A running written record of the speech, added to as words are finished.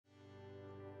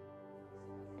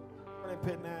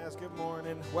PittNaz. Good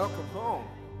morning. Welcome home.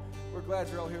 We're glad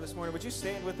you're all here this morning. Would you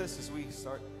stand with us as we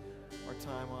start our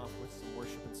time off with some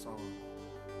worship and song?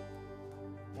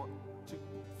 1, 2,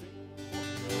 3.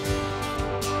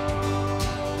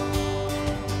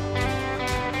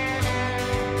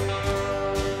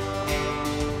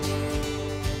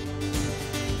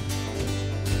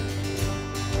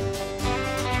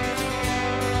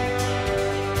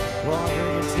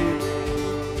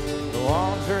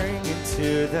 Wandering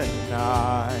into the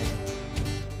night,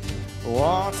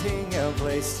 wanting a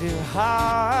place to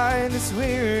hide this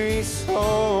weary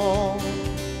soul,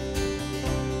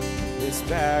 this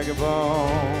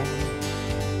vagabond.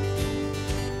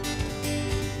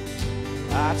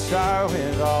 I try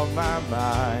with all my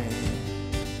might,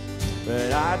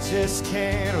 but I just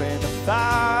can't win the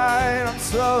fight. I'm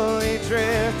slowly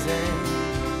drifting,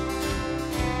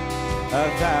 a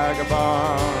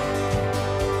vagabond.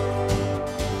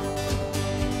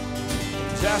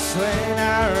 Just when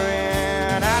I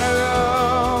ran out of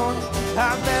road, I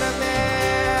met a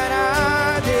man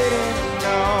I didn't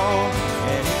know,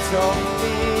 and he told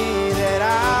me that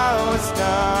I was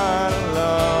not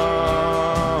alone.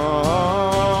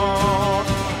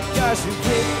 'Cause you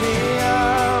picked me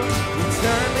up, you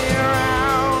turned me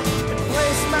around, and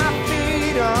placed my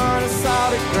feet on a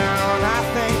solid ground. I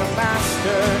thank the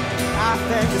Master, I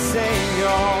thank the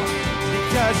Savior,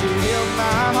 because you healed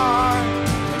my heart,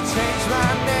 change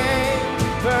my name,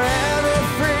 forever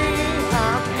free.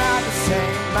 I'm not the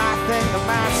same. I thank the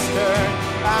Master,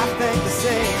 I thank the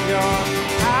Savior,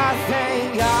 I thank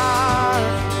God.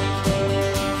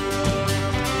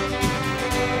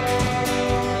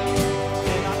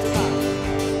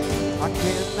 I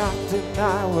cannot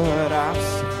deny what I've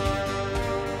seen.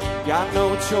 Got no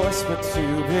choice but to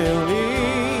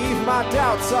believe. My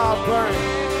doubts are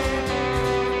burning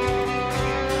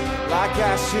like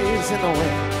ashes in the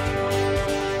wind.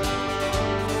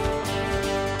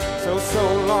 So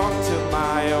long to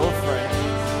my old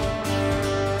friends,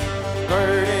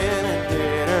 burden and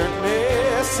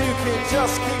bitterness, you can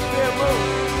just keep them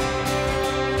moving.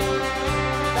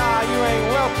 Nah, you ain't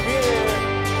welcome here.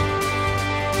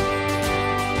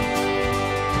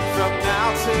 From now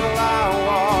till I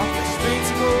walk the streets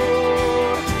of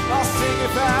gold, I'll sing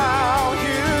about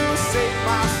you, save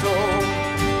my soul.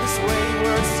 This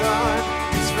wayward son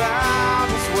has found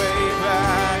his way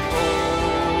back home.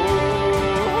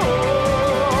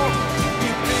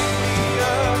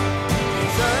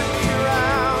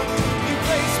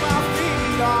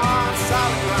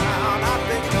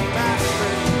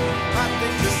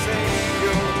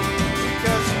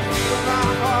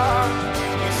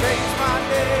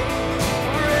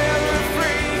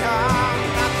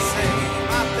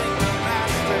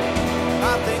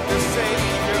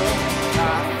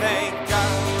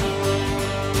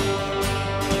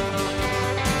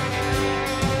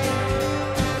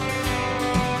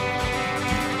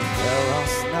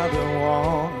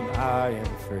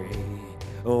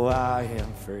 Oh, I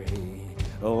am free.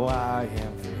 Oh, I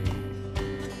am free.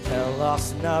 Hell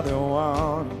lost another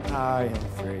one. I am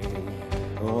free.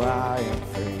 Oh, I am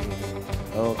free.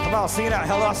 Oh, come on, sing it out.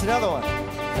 Hell lost another one.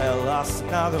 Hell lost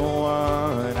another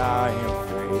one. I am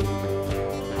free.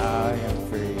 I am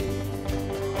free.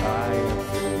 I am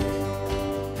free.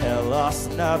 Hell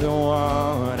lost another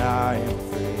one. I am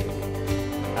free.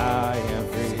 I am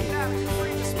free.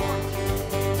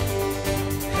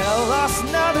 Hell lost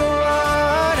another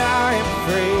one. I am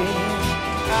free.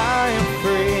 I am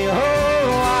free. Oh,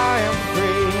 I am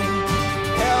free.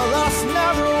 Hell lost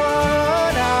another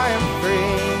one. I am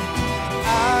free.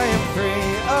 I am free.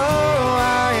 Oh,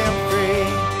 I am free.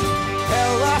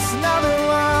 Hell lost another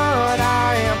one.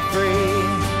 I am free.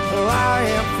 Oh, I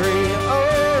am free.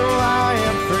 Oh, I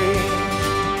am free.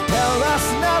 Hell lost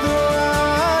another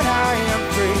one. I am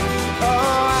free.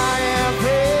 Oh, I am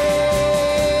free.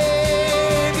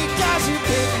 Because you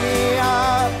picked me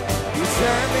up, you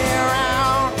turned me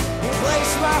around, you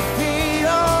placed my feet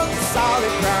on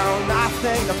solid ground. I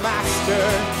thank the Master,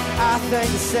 I thank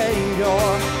the Savior,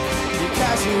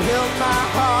 because you healed my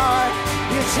heart,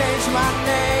 you changed my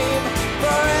name,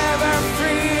 forever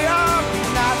free. I'm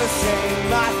not the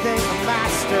same. I thank the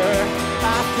Master,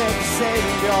 I thank the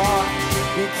Savior,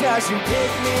 because you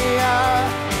picked me up,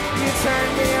 you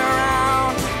turned me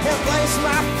around, and placed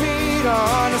my feet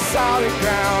on a solid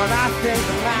ground. I thank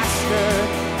the Master,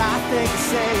 I thank the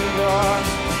Savior,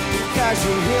 because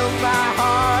you healed my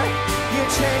heart, you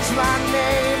changed my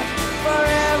name,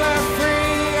 forever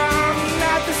free. I'm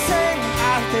not the same.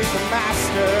 I thank the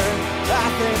Master, I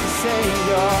thank the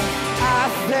Savior, I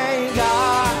thank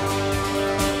God.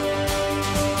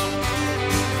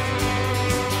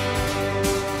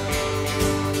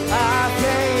 I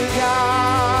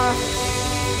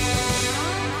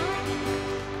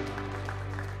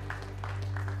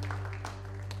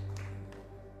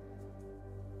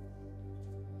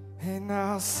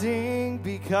sing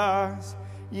because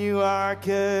you are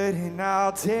good, and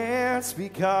I'll dance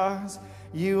because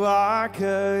you are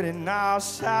good, and I'll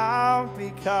shout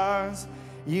because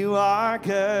you are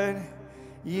good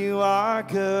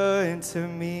to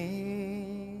me.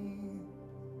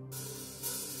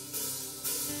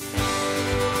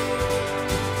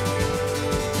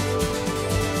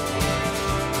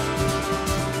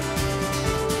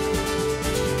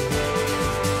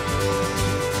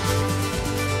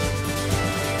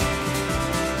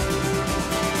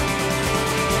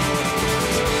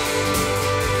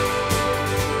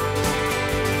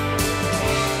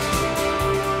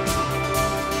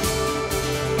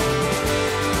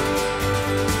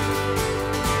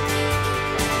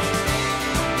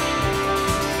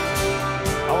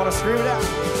 Scream it out.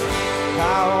 I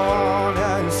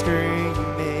wanna scream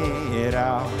it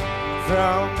out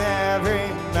from every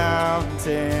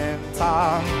mountain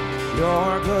top.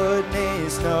 Your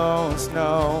goodness knows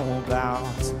no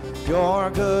bounds.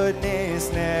 Your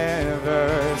goodness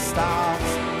never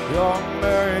stops. Your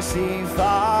mercy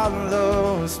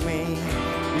follows me.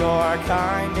 Your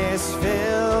kindness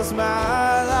fills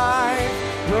my life.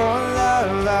 Your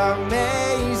love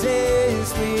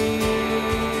amazes me.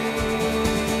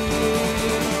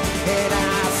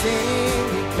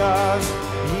 Because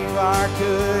you are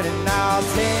good, and I'll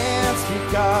dance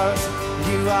because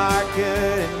you are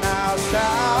good, and I'll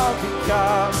shout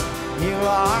because you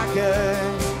are good,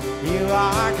 and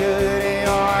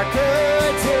you're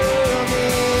good to me.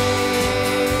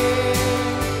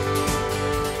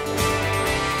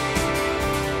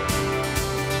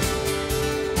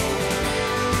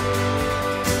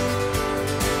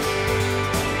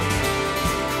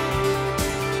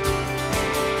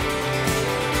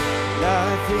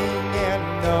 Nothing and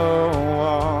no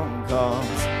one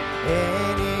comes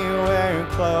anywhere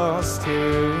close to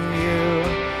you.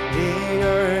 The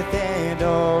earth and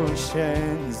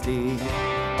oceans deep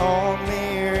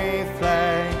only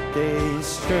reflect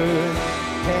this truth.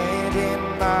 And in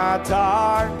my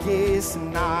darkest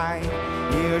night,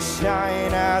 you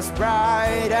shine as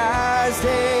bright as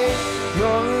day.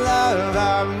 Your love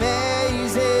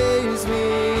amazes me.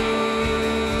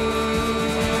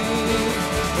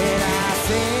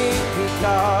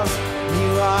 Because you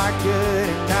are good,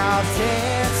 and I'll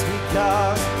dance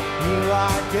because you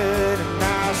are good, and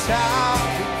I'll shout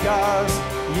because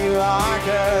you are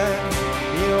good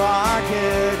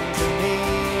to me,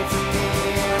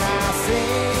 and I'll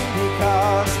sing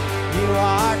because you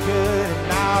are good,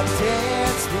 and I'll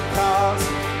dance because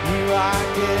you are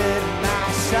good, and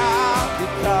I'll shout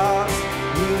because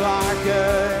you are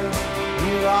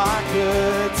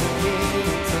good to me,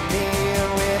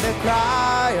 with a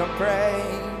cry of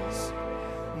praise,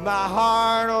 my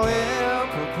heart will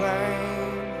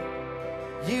proclaim,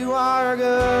 you are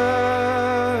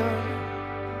good,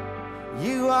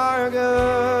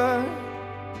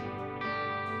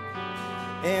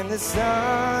 in the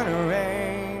sun or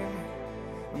rain,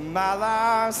 my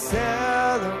life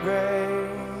celebrates,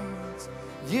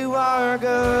 you are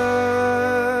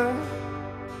good,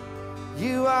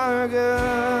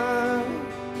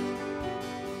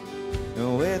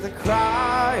 with a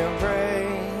cry of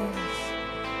praise,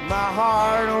 my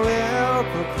heart will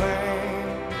proclaim,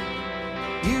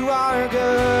 you are good,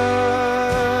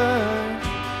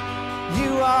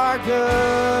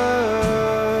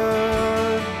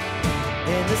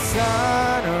 in the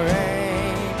sun or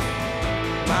rain,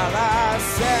 my life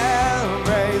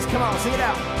celebrates. Come on, sing it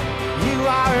out. You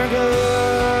are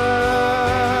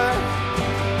good,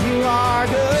 you are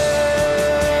good.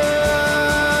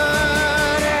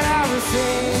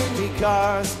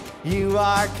 Because you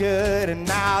are good, and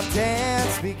I'll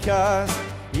dance because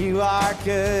you are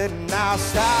good, and I'll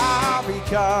shout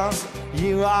because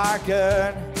you are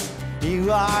good to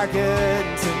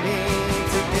me,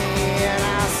 and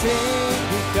I'll sing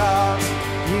because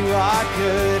you are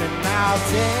good, and I'll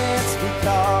dance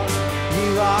because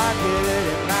you are good,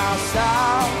 and I'll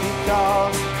shout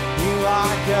because you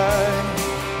are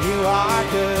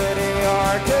good, and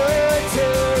you're good to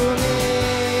me.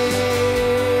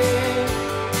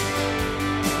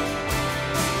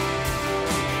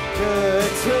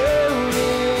 Good to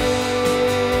me.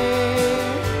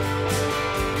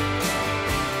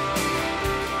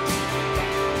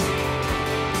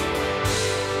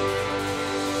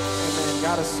 Amen.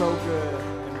 God is so good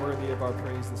and worthy of our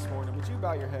praise this morning. Would you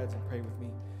bow your heads and pray with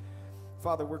me?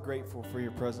 Father, we're grateful for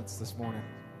your presence this morning.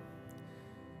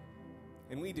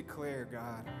 And we declare,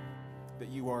 God, that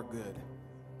you are good.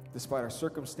 Despite our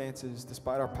circumstances,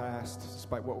 despite our past,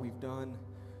 despite what we've done,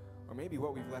 or maybe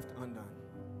what we've left undone.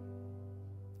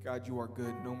 God, you are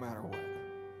good no matter what.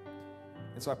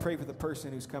 And so I pray for the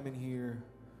person who's coming here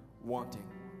wanting,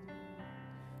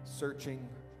 searching,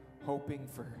 hoping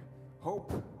for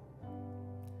hope.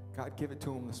 God, give it to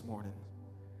them this morning.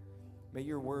 May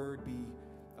your word be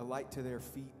a light to their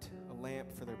feet, a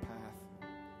lamp for their path.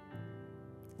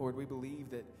 Lord, we believe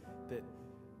that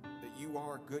you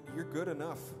are good. You're good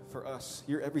enough for us.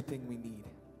 You're everything we need.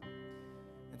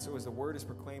 And so as the word is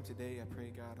proclaimed today, I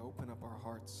pray, God, open up our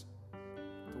hearts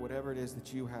to whatever it is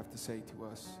that you have to say to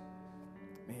us.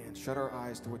 Man, shut our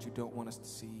eyes to what you don't want us to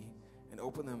see and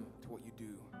open them to what you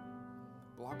do.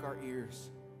 Block our ears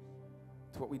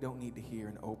to what we don't need to hear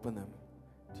and open them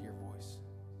to your voice.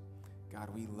 God,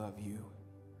 we love you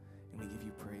and we give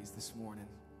you praise this morning.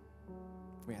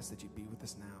 We ask that you be with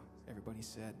us now. Everybody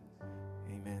said,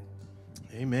 amen.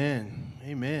 Amen.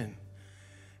 Amen.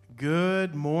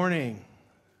 Good morning.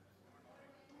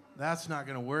 That's not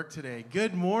going to work today.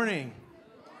 Good morning.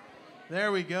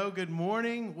 There we go. Good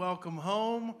morning. Welcome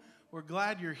home. We're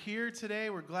glad you're here today.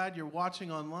 We're glad you're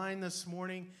watching online this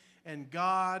morning. And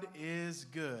God is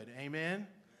good. Amen.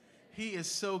 He is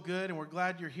so good, and we're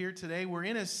glad you're here today. We're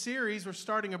in a series. We're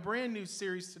starting a brand new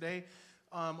series today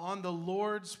on the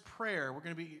Lord's Prayer. We're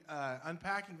going to be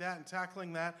unpacking that and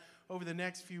tackling that over the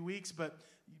next few weeks. But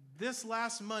this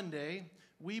last Monday,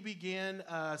 we began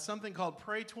something called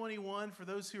Pray 21 for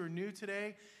those who are new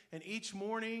today. And each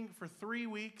morning for 3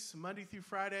 weeks, Monday through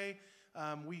Friday,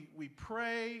 we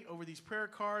pray over these prayer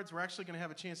cards. We're actually going to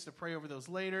have a chance to pray over those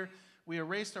later. We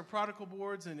erased our prodigal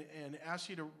boards and asked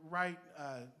you to write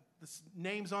the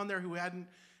names on there who hadn't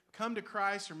come to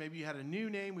Christ, or maybe you had a new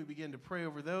name. We began to pray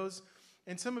over those.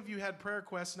 And some of you had prayer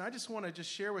requests, and I just want to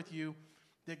share with you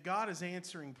that God is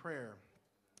answering prayer.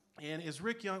 And is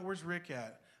Rick Young, where's Rick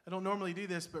at? I don't normally do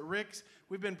this, but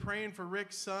we've been praying for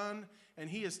Rick's son, and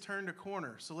he has turned a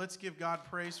corner. So let's give God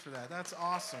praise for that. That's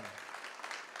awesome.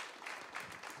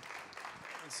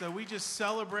 And so we just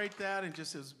celebrate that, and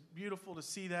just is beautiful to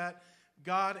see that.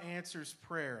 God answers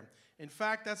prayer. In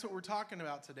fact, that's what we're talking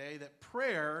about today, that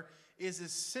prayer is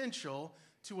essential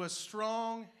to a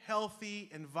strong, healthy,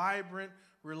 and vibrant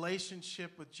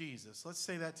relationship with Jesus. Let's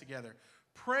say that together.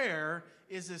 Prayer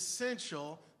is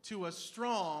essential to a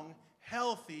strong,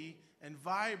 healthy, and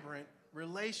vibrant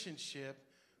relationship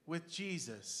with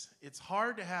Jesus. It's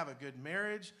hard to have a good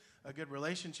marriage, a good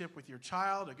relationship with your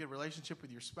child, a good relationship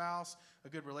with your spouse, a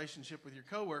good relationship with your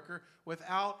coworker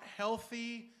without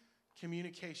healthy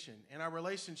communication. In our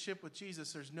relationship with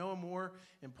Jesus, there's no more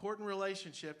important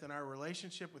relationship than our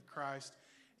relationship with Christ,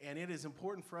 and it is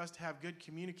important for us to have good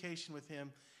communication with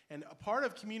him. And a part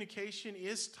of communication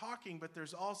is talking, but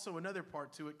there's also another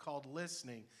part to it called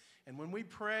listening. And when we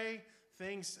pray,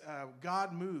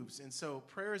 God moves. And so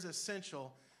prayer is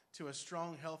essential to a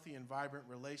strong, healthy, and vibrant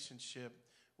relationship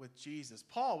with Jesus.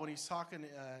 Paul, when he's talking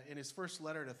in his first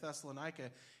letter to Thessalonica,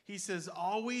 he says,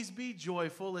 always be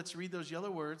joyful. Let's read those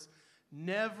yellow words.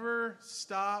 Never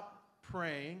stop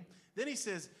praying. Then he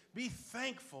says, be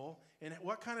thankful in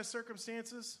what kind of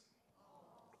circumstances?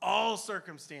 All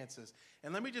circumstances.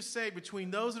 And let me just say,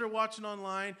 between those that are watching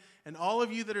online and all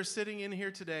of you that are sitting in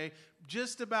here today,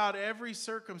 just about every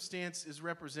circumstance is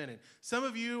represented. Some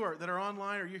of you that are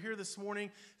online or you're here this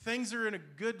morning, things are in a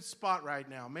good spot right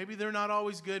now. Maybe they're not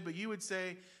always good, but you would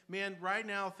say, man, right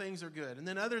now things are good. And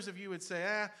then others of you would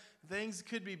say, things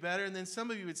could be better. And then some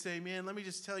of you would say, man, let me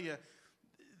just tell you,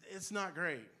 it's not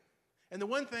great. And the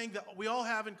one thing that we all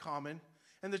have in common,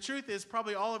 and the truth is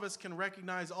probably all of us can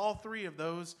recognize all three of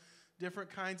those different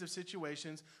kinds of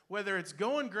situations. Whether it's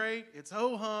going great, it's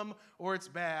ho-hum, or it's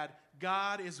bad,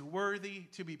 God is worthy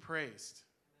to be praised.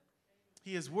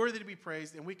 He is worthy to be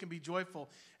praised, and we can be joyful,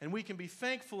 and we can be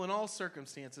thankful in all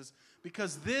circumstances,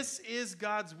 because this is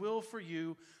God's will for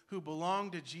you who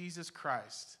belong to Jesus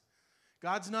Christ.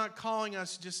 God's not calling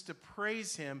us just to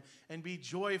praise him and be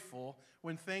joyful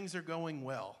when things are going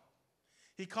well.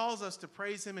 He calls us to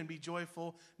praise him and be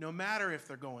joyful no matter if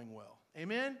they're going well.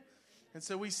 Amen? And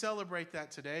so we celebrate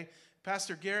that today.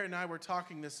 Pastor Garrett and I were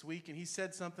talking this week, and he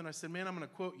said something. I said, man, I'm going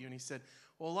to quote you. And he said,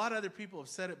 well, a lot of other people have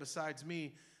said it besides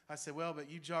me. I said, well, but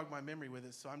you jogged my memory with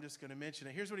it, so I'm just going to mention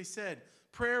it. Here's what he said.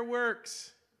 Prayer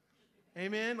works.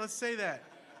 Amen? Let's say that.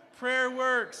 Prayer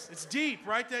works. It's deep.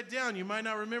 Write that down. You might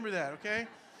not remember that, okay?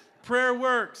 Prayer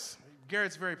works.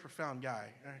 Garrett's a very profound guy.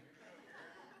 All right?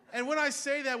 And when I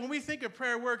say that, when we think of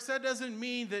prayer works, that doesn't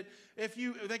mean that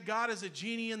that God is a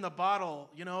genie in the bottle,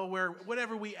 where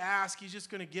whatever we ask, he's just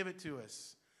going to give it to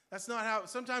us. That's not how.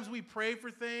 Sometimes we pray for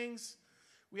things.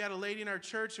 We had a lady in our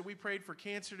church that we prayed for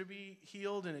cancer to be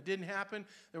healed, and it didn't happen.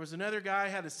 There was another guy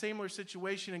who had a similar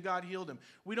situation, and God healed him.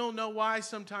 We don't know why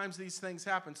sometimes these things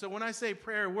happen. So when I say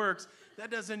prayer works, that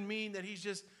doesn't mean that he's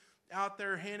just out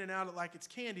there handing out it like it's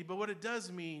candy. But what it does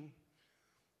mean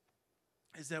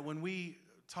is that when we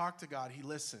talk to God, he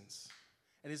listens,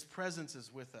 and his presence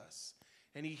is with us,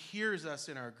 and he hears us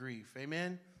in our grief.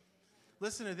 Amen?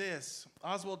 Listen to this.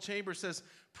 Oswald Chambers says,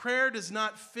 prayer does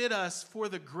not fit us for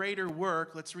the greater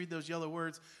work. Let's read those yellow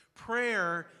words.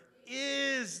 Prayer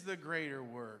is the greater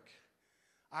work.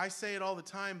 I say it all the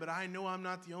time, but I know I'm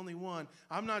not the only one.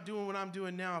 I'm not doing what I'm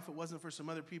doing now if it wasn't for some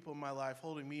other people in my life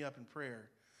holding me up in prayer.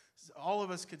 All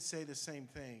of us could say the same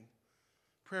thing.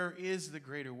 Prayer is the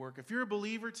greater work. If you're a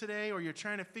believer today, or you're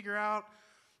trying to figure out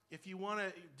if you want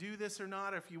to do this or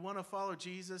not, or if you want to follow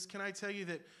Jesus, can I tell you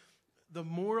that the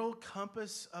moral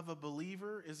compass of a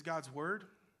believer is God's word?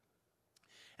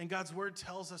 And God's word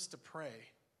tells us to pray.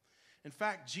 In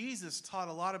fact, Jesus taught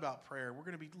a lot about prayer. We're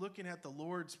going to be looking at the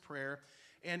Lord's Prayer.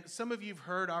 And some of you have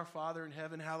heard, Our Father in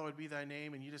heaven, hallowed be thy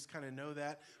name, and you just kind of know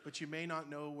that, but you may not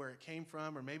know where it came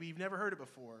from, or maybe you've never heard it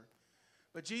before.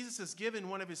 But Jesus has given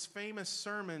one of his famous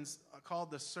sermons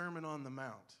called the Sermon on the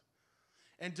Mount.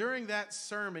 And during that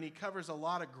sermon, he covers a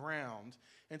lot of ground.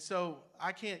 And so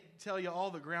I can't tell you all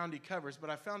the ground he covers, but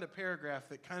I found a paragraph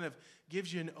that kind of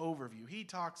gives you an overview. He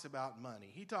talks about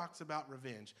money. He talks about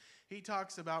revenge. He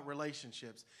talks about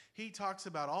relationships. He talks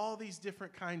about all these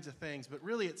different kinds of things, but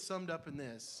really it's summed up in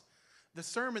this. The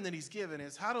sermon that he's given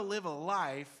is how to live a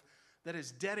life that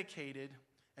is dedicated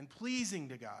and pleasing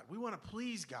to God. We want to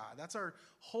please God. That's our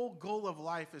whole goal of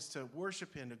life, is to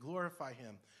worship him, to glorify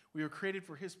him. We were created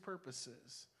for his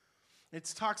purposes. It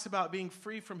talks about being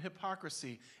free from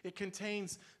hypocrisy. It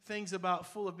contains things about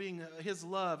full of being his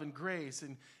love and grace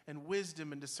and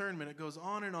wisdom and discernment. It goes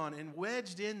on. And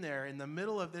wedged in there in the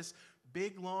middle of this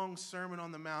big, long Sermon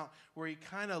on the Mount where he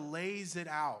kind of lays it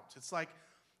out. It's like,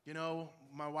 you know,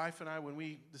 my wife and I, when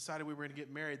we decided we were going to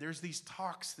get married, there's these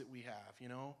talks that we have, you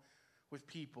know, with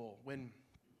people. When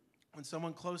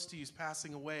someone close to you is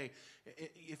passing away,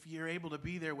 if you're able to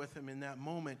be there with them in that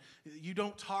moment, you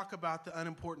don't talk about the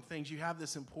unimportant things. You have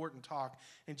this important talk.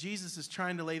 And Jesus is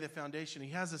trying to lay the foundation.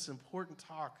 He has this important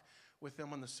talk with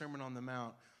them on the Sermon on the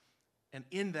Mount. And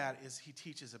in that is he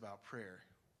teaches about prayer.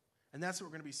 And that's what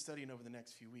we're going to be studying over the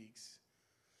next few weeks.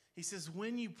 He says,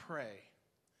 when you pray,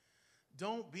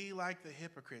 don't be like the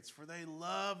hypocrites, for they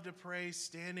love to pray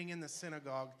standing in the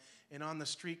synagogue and on the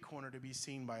street corner to be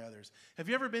seen by others. Have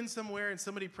you ever been somewhere and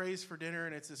somebody prays for dinner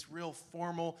and it's this real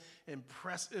formal,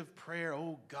 impressive prayer,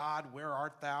 oh God, where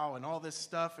art thou, and all this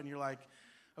stuff, and you're like,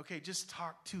 okay, just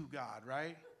talk to God,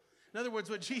 right? In other words,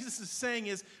 what Jesus is saying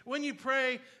is, when you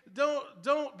pray,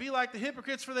 don't be like the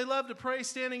hypocrites, for they love to pray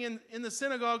standing in the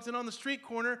synagogues and on the street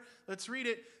corner. Let's read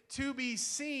it. To be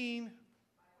seen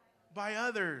by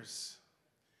others.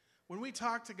 When we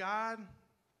talk to God,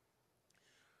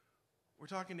 we're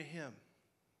talking to him.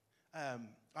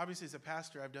 Obviously, as a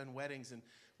pastor, I've done weddings, and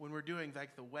when we're doing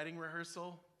like the wedding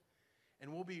rehearsal,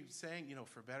 and we'll be saying, you know,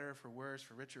 for better, for worse,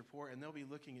 for richer, poor, and they'll be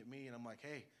looking at me, and I'm like,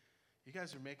 hey, you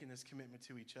guys are making this commitment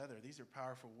to each other. These are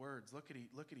powerful words. Look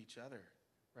at each other,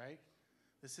 right?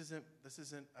 This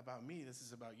isn't about me. This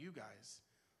is about you guys.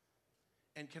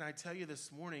 And can I tell you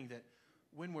this morning that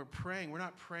when we're praying, we're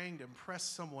not praying to impress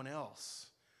someone else.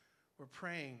 We're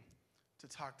praying to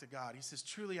talk to God. He says,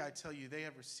 truly I tell you, they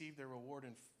have received their reward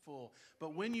in full.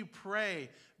 But when you pray,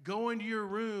 go into your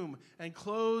room and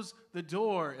close the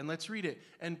door, and let's read it,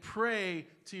 and pray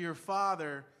to your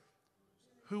Father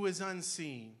who is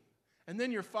unseen. And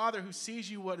then your Father who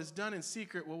sees you what is done in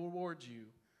secret will reward you.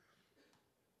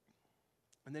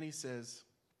 And then he says,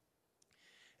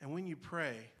 and when you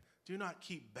pray, do not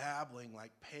keep babbling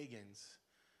like pagans,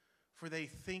 for they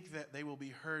think that they will be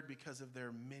heard because of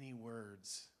their many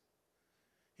words.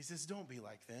 He says, don't be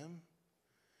like them,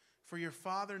 for your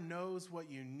Father knows what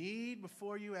you need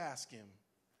before you ask him.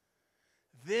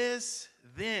 This,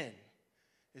 then,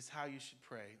 is how you should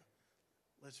pray.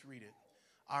 Let's read it.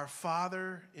 Our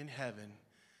Father in heaven,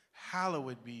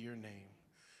 hallowed be your name.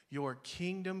 Your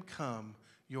kingdom come,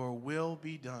 your will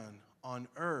be done on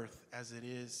earth as it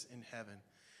is in heaven.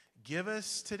 Give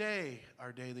us today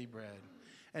our daily bread,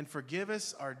 and forgive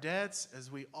us our debts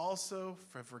as we also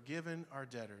have forgiven our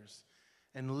debtors.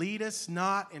 And lead us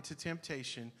not into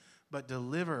temptation, but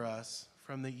deliver us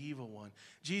from the evil one.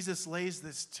 Jesus lays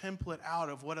this template out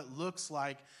of what it looks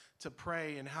like to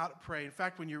pray and how to pray. In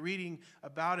fact, when you're reading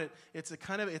about it, it's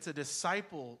a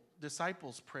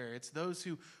disciples prayer. It's those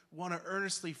who want to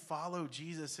earnestly follow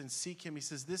Jesus and seek him. He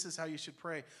says, this is how you should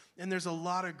pray. And there's a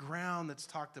lot of ground that's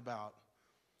talked about,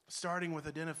 starting with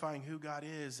identifying who God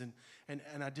is and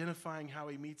identifying how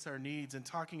he meets our needs, and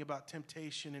talking about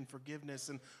temptation and forgiveness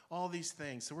and all these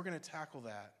things. So we're going to tackle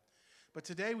that. But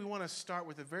today we want to start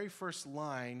with the very first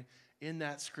line in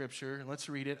that scripture. Let's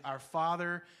read it. Our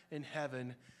Father in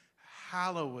heaven,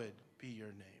 hallowed be your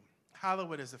name.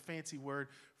 Hallowed is a fancy word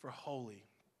for holy.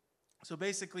 So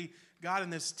basically, God in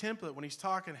this template, when he's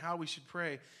talking how we should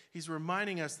pray, he's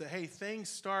reminding us that, hey, things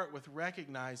start with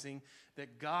recognizing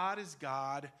that God is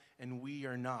God and we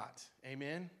are not.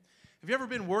 Amen? Have you ever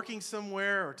been working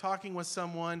somewhere or talking with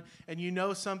someone and you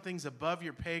know something's above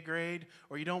your pay grade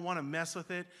or you don't want to mess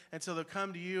with it, and so they'll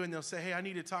come to you and they'll say, hey, I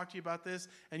need to talk to you about this,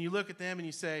 and you look at them and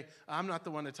you say, I'm not the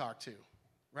one to talk to,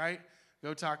 right?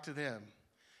 Go talk to them.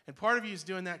 And part of you is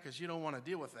doing that because you don't want to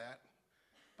deal with that,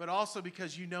 but also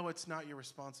because you know it's not your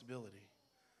responsibility.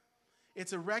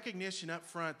 It's a recognition up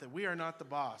front that we are not the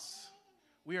boss.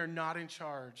 We are not in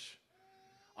charge.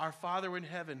 Our Father in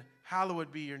heaven,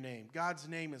 hallowed be your name. God's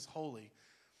name is holy.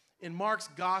 In Mark's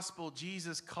gospel,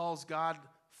 Jesus calls God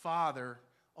Father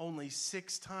only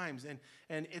 6 times.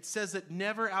 And it says that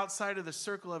never outside of the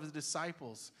circle of his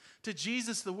disciples. To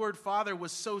Jesus, the word Father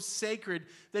was so sacred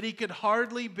that he could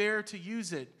hardly bear to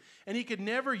use it. And he could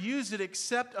never use it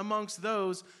except amongst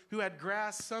those who had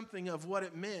grasped something of what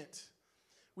it meant.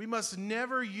 We must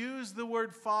never use the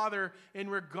word Father in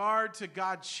regard to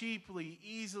God cheaply,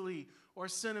 easily, or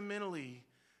sentimentally.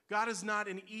 God is not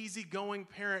an easygoing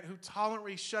parent who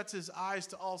tolerantly shuts his eyes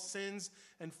to all sins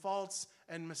and faults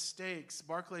and mistakes.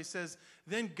 Barclay says,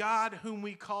 then God whom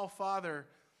we call Father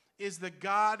is the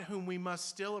God whom we must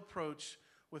still approach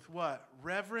with what?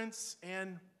 Reverence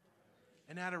and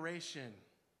adoration.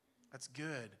 That's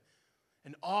good.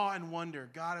 And awe and wonder.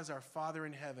 God is our Father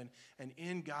in heaven, and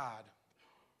in God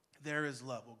there is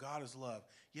love. Well, God is love.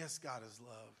 Yes, God is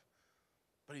love.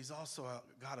 But he's also a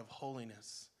God of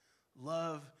holiness.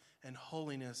 Love and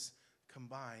holiness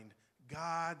combined.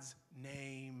 God's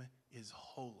name is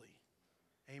holy.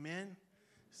 Amen?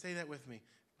 Say that with me.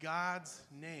 God's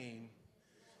name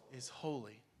is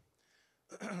holy.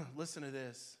 Listen to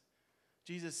this.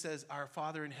 Jesus says, our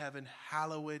Father in heaven,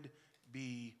 hallowed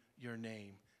be your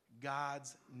name.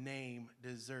 God's name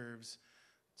deserves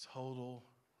total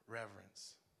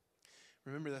reverence.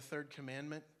 Remember the third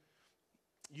commandment?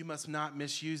 You must not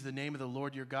misuse the name of the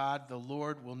Lord your God. The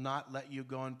Lord will not let you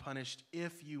go unpunished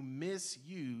if you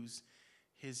misuse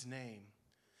his name.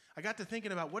 I got to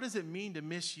thinking about what does it mean to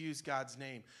misuse God's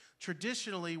name?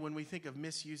 Traditionally, when we think of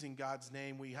misusing God's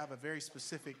name, we have a very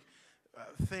specific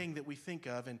thing that we think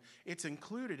of, and it's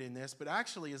included in this. But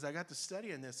actually, as I got to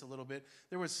studying this a little bit,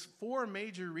 there was 4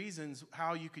 major reasons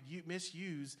how you could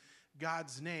misuse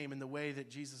God's name in the way that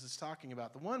Jesus is talking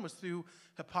about. The one was through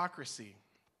hypocrisy.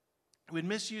 We'd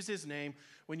misuse his name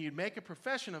when you'd make a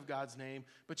profession of God's name,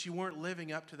 but you weren't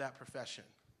living up to that profession,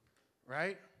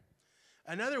 right?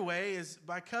 Another way is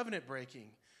by covenant breaking,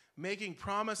 making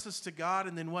promises to God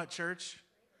and then what, church?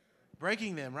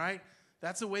 Breaking them, right?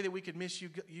 That's a way that we could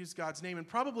misuse God's name. And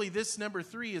probably this number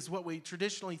 3 is what we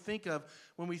traditionally think of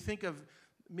when we think of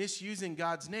misusing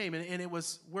God's name. And it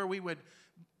was where we would,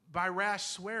 by rash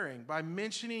swearing, by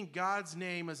mentioning God's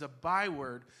name as a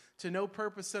byword to no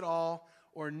purpose at all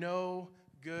or no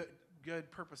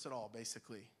good purpose at all,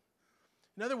 basically.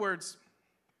 In other words,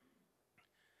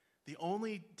 the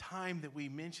only time that we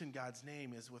mention God's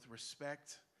name is with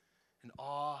respect and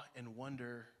awe and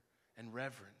wonder and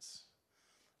reverence.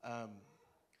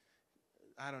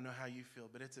 I don't know how you feel,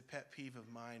 but it's a pet peeve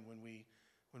of mine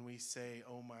when we say,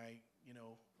 oh my,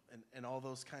 and all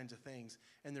those kinds of things.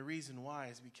 And the reason why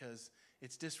is because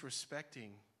it's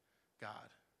disrespecting God.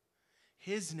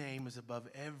 His name is above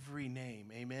every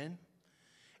name, amen?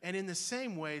 And in the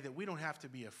same way that we don't have to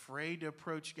be afraid to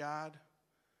approach God,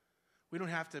 we don't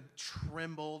have to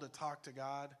tremble to talk to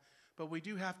God, but we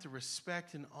do have to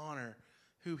respect and honor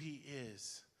who he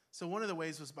is. So one of the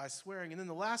ways was by swearing, and then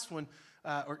the last one,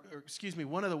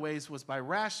 one of the ways was by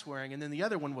rash swearing, and then the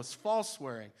other one was false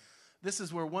swearing. This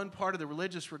is where one part of the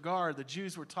religious regard the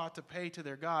Jews were taught to pay to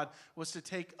their God was to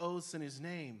take oaths in his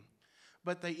name.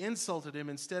 But they insulted him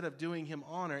instead of doing him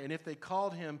honor, and if they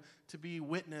called him to be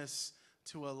witness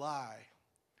to a lie.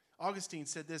 Augustine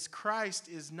said this, Christ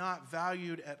is not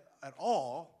valued at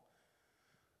all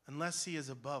unless he is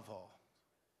above all.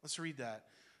 Let's read that.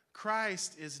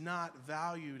 Christ is not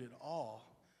valued at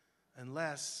all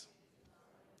unless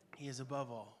he is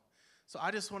above all. So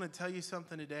I just want to tell you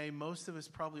something today. Most of us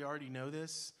probably already know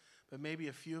this, but maybe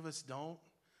a few of us don't.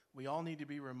 We all need to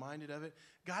be reminded of it.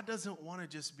 God doesn't want to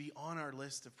just be on our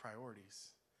list of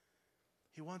priorities.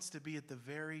 He wants to be at the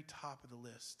very top of the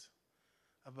list,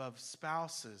 above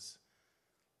spouses,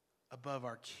 above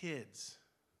our kids,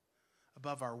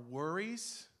 above our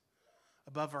worries,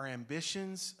 above our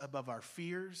ambitions, above our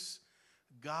fears.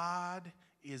 God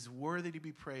is worthy to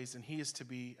be praised, and he is to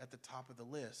be at the top of the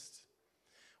list.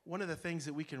 One of the things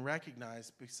that we can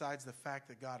recognize, besides the fact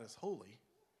that God is holy,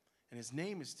 and his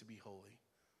name is to be holy,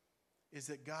 is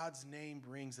that God's name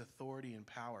brings authority and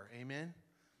power. Amen?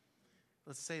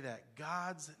 Let's say that.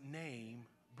 God's name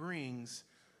brings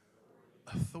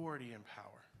authority and power.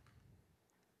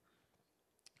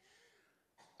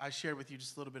 I shared with you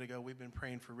just a little bit ago, we've been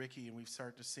praying for Ricky, and we've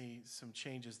started to see some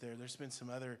changes there. There's been some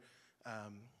other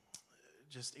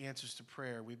just answers to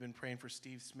prayer. We've been praying for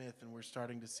Steve Smith, and we're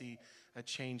starting to see a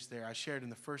change there. I shared in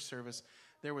the first service,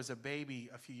 there was a baby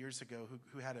a few years ago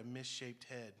who had a misshaped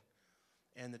head.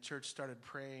 And the church started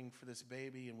praying for this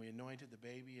baby, and we anointed the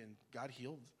baby, and God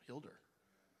healed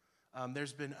her.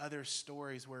 There's been other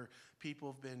stories where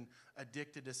people have been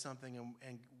addicted to something,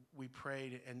 and we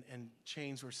prayed, and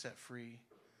chains were set free.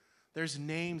 There's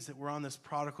names that were on this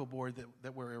prodigal board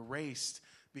that were erased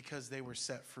because they were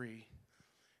set free.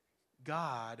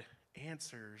 God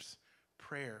answers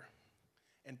prayer,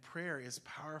 and prayer is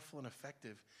powerful and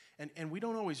effective. And we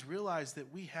don't always realize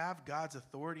that we have God's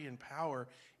authority and power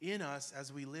in us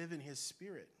as we live in His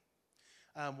Spirit.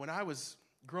 When I was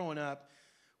growing up,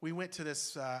 we went to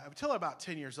this, until about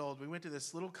 10 years old, we went to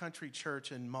this little country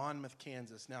church in Monmouth,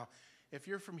 Kansas. Now, if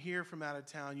you're from here, from out of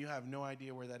town, you have no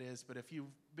idea where that is. But if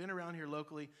you've been around here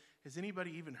locally, has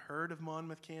anybody even heard of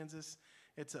Monmouth, Kansas?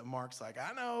 Mark's like,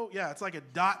 I know. Yeah, it's like a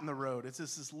dot in the road. It's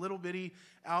just this little bitty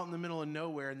out in the middle of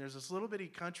nowhere. And there's this little bitty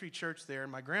country church there.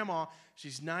 And my grandma,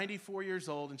 she's 94 years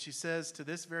old. And she says to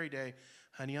this very day,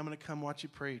 honey, I'm going to come watch you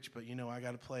preach. But, I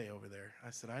got to play over there.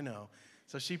 I said, I know.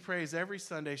 So she prays every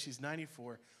Sunday. She's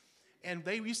 94. And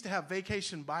they used to have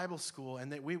Vacation Bible School,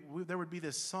 and there would be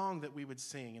this song that we would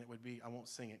sing, and it would be, I won't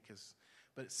sing it,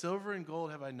 but silver and gold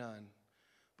have I none,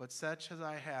 but such as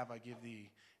I have I give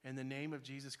thee. In the name of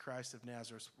Jesus Christ of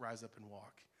Nazareth, rise up and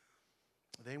walk.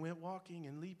 They went walking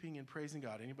and leaping and praising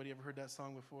God. Anybody ever heard that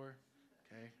song before?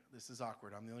 Okay, this is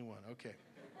awkward. I'm the only one. Okay.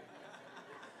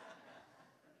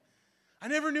 I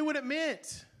never knew what it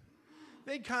meant.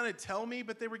 They'd kind of tell me,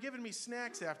 but they were giving me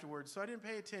snacks afterwards, so I didn't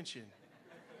pay attention.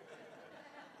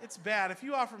 It's bad. If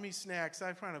you offer me snacks,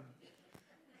 I kind of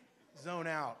zone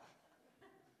out.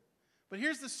 But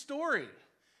here's the story.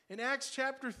 In Acts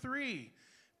chapter 3,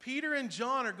 Peter and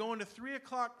John are going to 3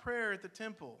 o'clock prayer at the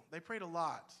temple. They prayed a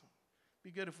lot. Be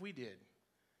good if we did.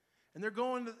 And they're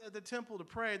going to the temple to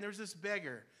pray, and there's this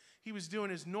beggar. He was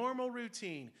doing his normal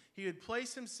routine. He would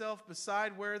place himself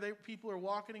beside where people are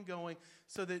walking and going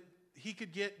so that he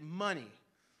could get money,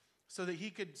 so that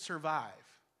he could survive.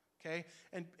 Okay,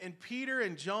 and Peter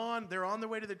and John, they're on their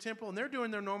way to the temple, and they're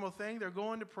doing their normal thing. They're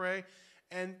going to pray,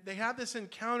 and they have this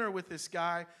encounter with this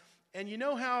guy. And you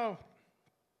know how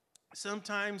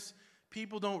sometimes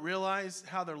people don't realize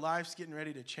how their life's getting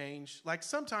ready to change? Like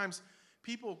sometimes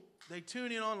people, they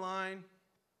tune in online,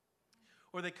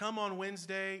 or they come on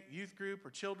Wednesday, youth group or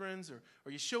children's,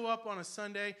 or you show up on a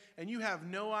Sunday, and you have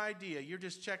no idea. You're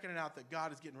just checking it out that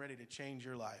God is getting ready to change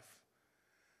your life,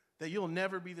 that you'll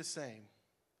never be the same.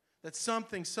 That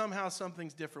somehow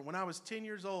something's different. When I was 10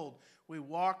 years old, we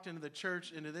walked into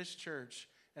this church,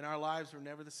 and our lives were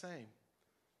never the same.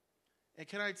 And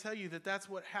can I tell you that that's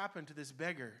what happened to this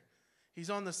beggar?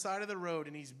 He's on the side of the road,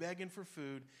 and he's begging for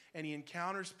food, and he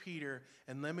encounters Peter.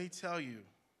 And let me tell you,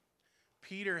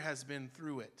 Peter has been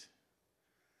through it.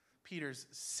 Peter's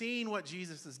seen what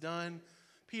Jesus has done.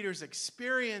 Peter's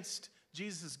experienced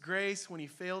Jesus' grace when he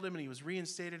failed him, and he was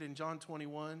reinstated in John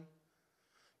 21.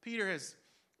 Peter has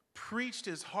preached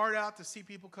his heart out to see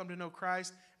people come to know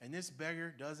Christ, and this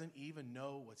beggar doesn't even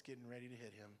know what's getting ready to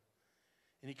hit him.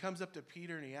 And he comes up to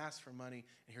Peter and he asks for money,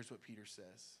 and here's what Peter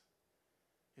says.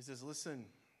 He says, listen,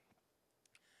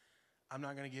 I'm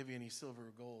not going to give you any silver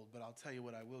or gold, but I'll tell you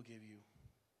what I will give you.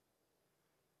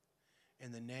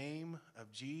 In the name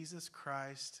of Jesus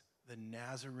Christ, the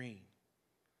Nazarene,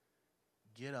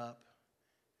 get up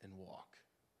and walk.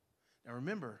 Now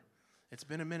remember, it's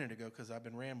been a minute ago because I've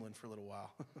been rambling for a little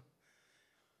while.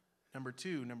 Number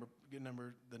 2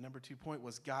 point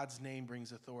was God's name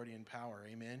brings authority and power.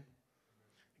 Amen?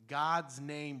 God's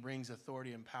name brings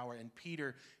authority and power. And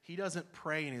Peter, he doesn't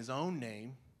pray in his own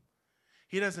name.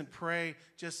 He doesn't pray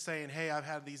just saying, hey, I've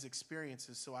had these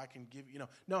experiences so I can give you.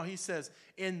 No, he says,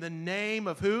 in the name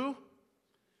of who?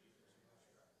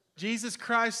 Jesus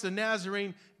Christ the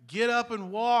Nazarene, get up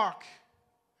and walk.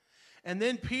 And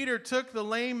then Peter took the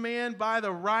lame man by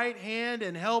the right hand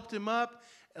and helped him up.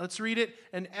 Let's read it.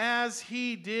 And as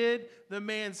he did, the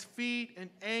man's feet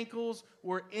and ankles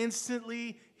were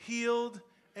instantly healed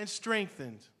and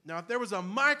strengthened. Now, if there was a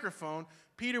microphone,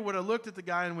 Peter would have looked at the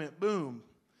guy and went, boom.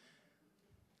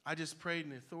 I just prayed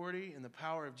in the authority and the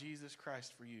power of Jesus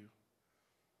Christ for you.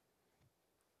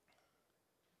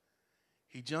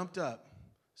 He jumped up,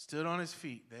 stood on his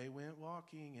feet. They went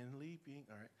walking and leaping.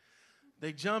 All right.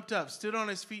 They jumped up, stood on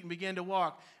his feet, and began to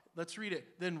walk. Let's read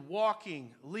it. Then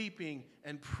walking, leaping,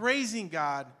 and praising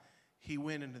God, he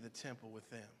went into the temple with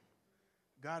them.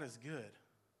 God is good.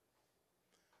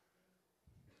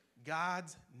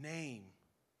 God's name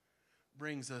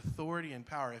brings authority and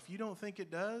power. If you don't think it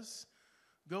does,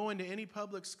 go into any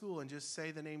public school and just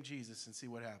say the name Jesus and see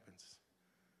what happens.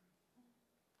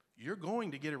 You're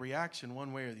going to get a reaction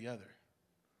one way or the other,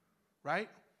 right?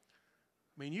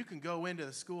 I mean, you can go into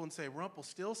the school and say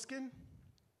Rumpelstiltskin,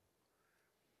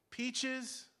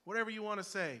 Peaches, whatever you want to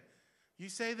say. You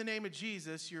say the name of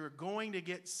Jesus, you're going to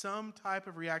get some type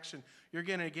of reaction. You're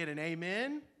going to get an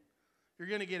amen. You're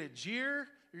going to get a jeer.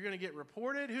 You're going to get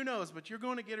reported. Who knows? But you're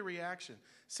going to get a reaction.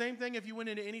 Same thing if you went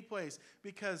into any place,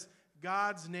 because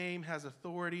God's name has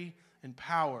authority and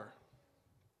power.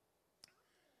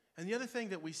 And the other thing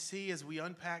that we see as we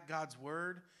unpack God's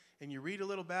word, and you read a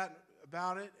little bit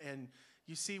about it, and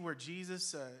you see where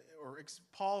Jesus,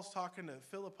 Paul's talking to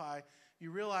Philippi,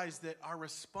 you realize that our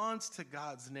response to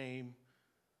God's name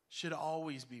should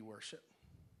always be worship.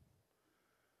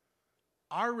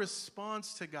 Our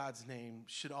response to God's name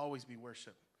should always be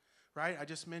worship, right? I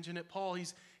just mentioned it. Paul,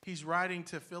 he's writing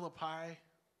to Philippi,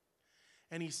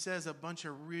 and he says a bunch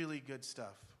of really good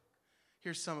stuff.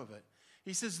 Here's some of it.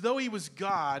 He says, though he was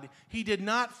God, he did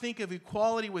not think of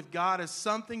equality with God as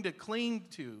something to cling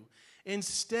to.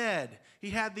 Instead, he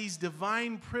had these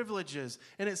divine privileges.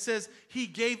 And it says he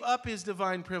gave up his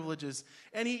divine privileges.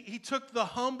 And he took the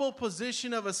humble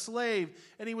position of a slave.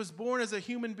 And he was born as a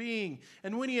human being.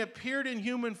 And when he appeared in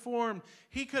human form,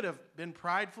 he could have been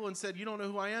prideful and said, you don't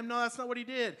know who I am? No, that's not what he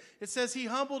did. It says he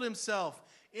humbled himself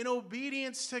in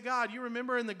obedience to God. You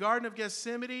remember in the Garden of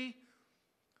Gethsemane,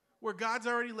 where God's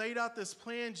already laid out this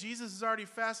plan. Jesus has already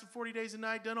fasted 40 days a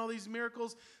night, done all these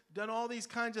miracles, done all these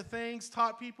kinds of things,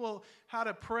 taught people how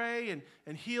to pray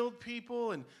and healed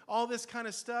people and all this kind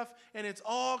of stuff. And it's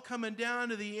all coming down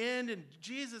to the end. And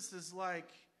Jesus is like,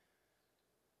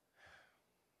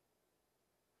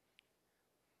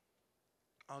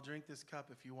 I'll drink this cup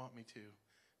if you want me to,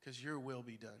 because your will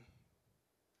be done.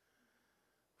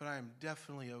 But I am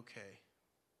definitely okay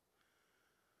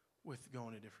with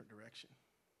going a different direction.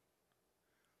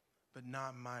 But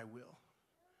not my will,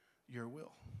 your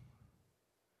will.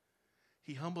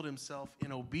 He humbled himself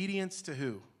in obedience to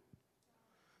who?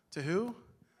 To who?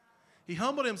 He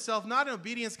humbled himself not in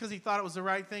obedience because he thought it was the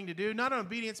right thing to do, not in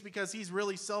obedience because he's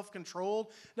really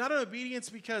self-controlled, not in obedience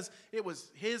because it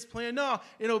was his plan. No,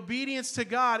 in obedience to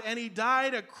God. And he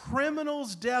died a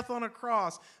criminal's death on a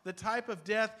cross, the type of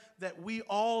death that we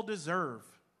all deserve.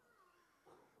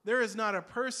 There is not a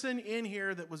person in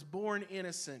here that was born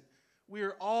innocent. We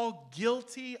are all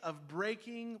guilty of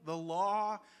breaking the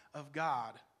law of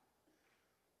God.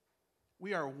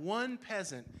 We are one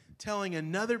peasant telling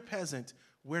another peasant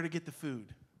where to get the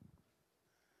food.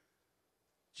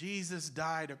 Jesus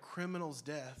died a criminal's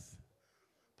death.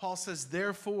 Paul says,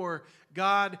 therefore,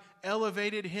 God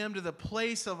elevated him to the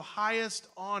place of highest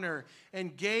honor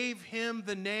and gave him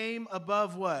the name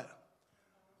above what?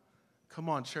 Come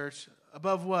on, church.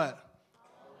 Above what?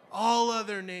 All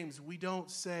other names. We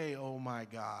don't say, oh my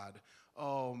God,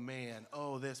 oh man,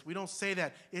 oh this. We don't say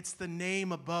that. It's the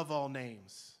name above all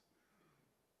names.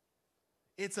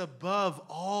 It's above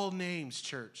all names,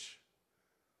 church.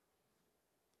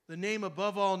 The name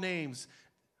above all names.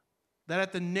 That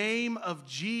at the name of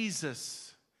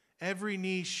Jesus, every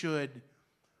knee should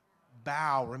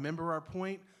bow. Remember our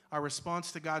point? Our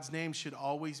response to God's name should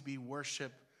always be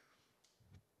worship.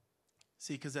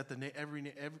 See, because at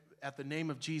the name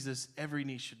of Jesus, every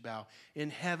knee should bow. In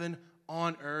heaven,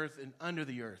 on earth, and under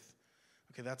the earth.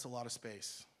 Okay, that's a lot of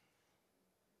space.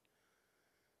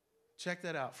 Check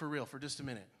that out for real for just a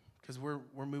minute, because we're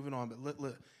moving on.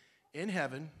 But in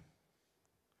heaven,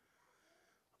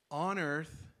 on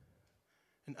earth,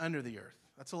 and under the earth.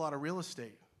 That's a lot of real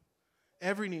estate.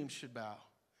 Every knee should bow.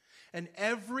 And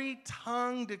every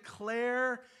tongue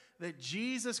declare that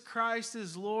Jesus Christ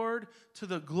is Lord, to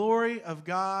the glory of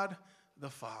God the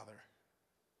Father.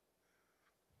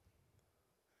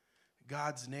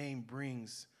 God's name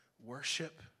brings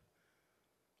worship.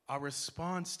 Our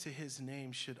response to his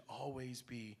name should always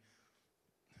be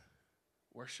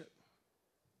worship.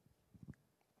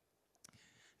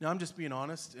 Now, I'm just being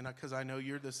honest, and because I know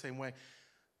you're the same way.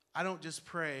 I don't just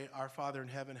pray, our Father in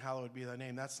heaven, hallowed be thy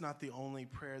name. That's not the only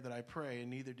prayer that I pray,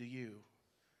 and neither do you.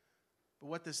 But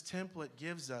what this template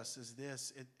gives us is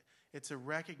this. It's a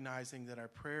recognizing that our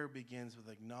prayer begins with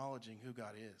acknowledging who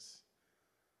God is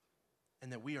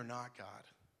and that we are not God.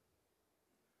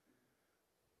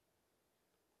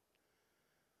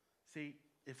 See,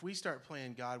 if we start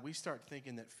playing God, we start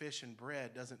thinking that fish and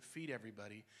bread doesn't feed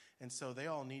everybody, and so they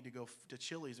all need to go to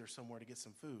Chili's or somewhere to get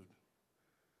some food.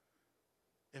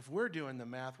 If we're doing the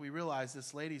math, we realize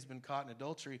this lady's been caught in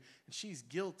adultery, and she's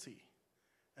guilty,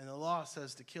 and the law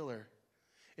says to kill her.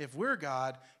 If we're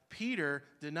God, Peter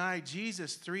denied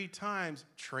Jesus 3 times,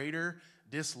 traitor,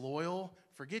 disloyal,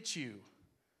 forget you.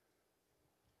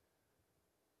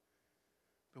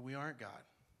 But we aren't God.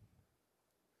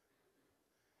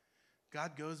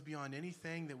 God goes beyond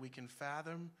anything that we can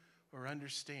fathom or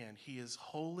understand. He is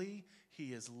holy,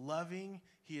 He is loving,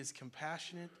 He is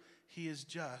compassionate, He is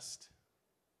just.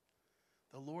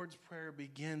 The Lord's Prayer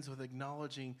begins with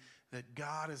acknowledging that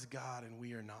God is God and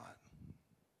we are not.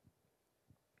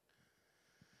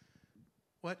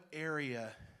 What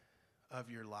area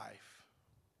of your life,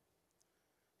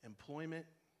 employment,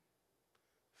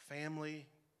 family,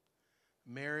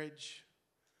 marriage,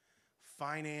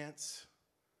 finance,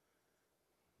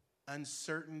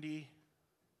 uncertainty,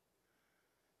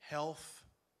 health,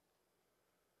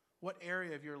 what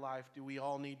area of your life do we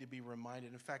all need to be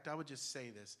reminded? In fact, I would just say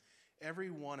this.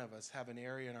 Every one of us have an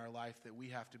area in our life that we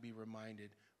have to be reminded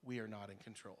we are not in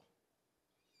control.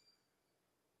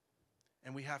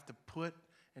 And we have to put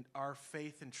our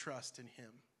faith and trust in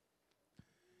Him.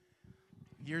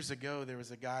 Years ago, there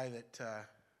was a guy that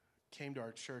came to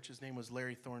our church. His name was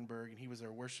Larry Thornburg, and he was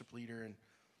our worship leader. And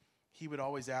he would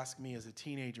always ask me as a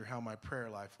teenager how my prayer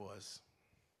life was.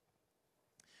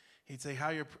 He'd say,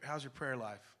 how's your prayer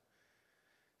life?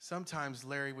 Sometimes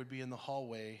Larry would be in the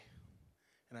hallway,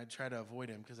 and I'd try to avoid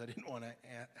him because I didn't want to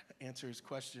answer his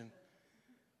question.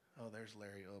 Oh, there's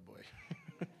Larry. Oh, boy.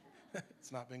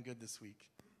 It's not been good this week.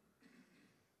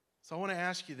 So I want to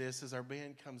ask you this as our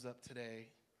band comes up today.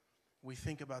 We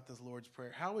think about this Lord's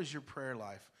Prayer. How is your prayer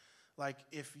life? Like,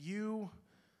 if you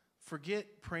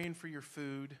forget praying for your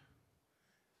food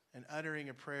and uttering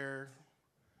a prayer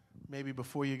maybe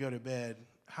before you go to bed,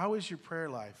 how is your prayer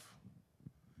life?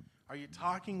 Are you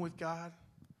talking with God?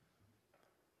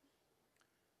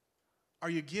 Are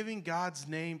you giving God's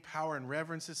name power and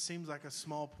reverence? It seems like a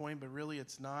small point, but really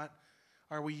it's not.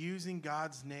 Are we using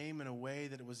God's name in a way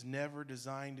that it was never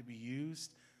designed to be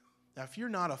used? Now, if you're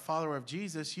not a follower of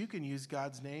Jesus, you can use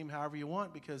God's name however you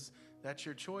want because that's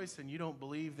your choice and you don't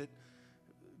believe that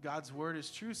God's word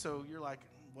is true, so you're like,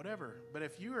 whatever. But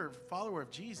if you're a follower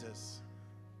of Jesus,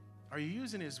 are you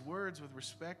using His words with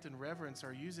respect and reverence?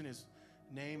 Are you using His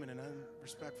name in an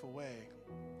unrespectful way?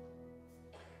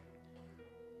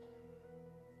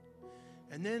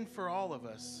 And then for all of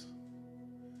us,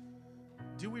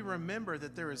 do we remember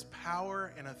that there is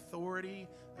power and authority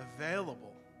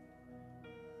available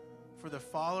for the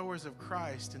followers of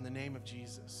Christ in the name of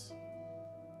Jesus?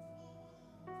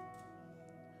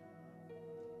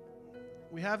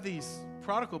 We have these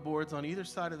prodigal boards on either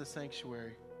side of the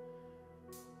sanctuary.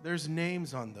 There's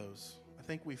names on those. I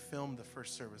think we filmed the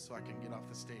first service so I can get off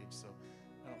the stage, so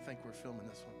I don't think we're filming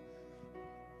this one.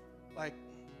 Like,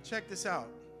 check this out.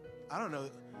 I don't know.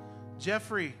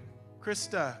 Jeffrey,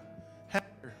 Krista,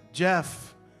 Heather,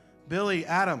 Jeff, Billy,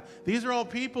 Adam. These are all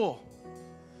people.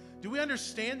 Do we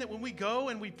understand that when we go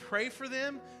and we pray for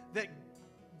them, that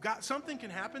God, something can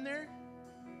happen there?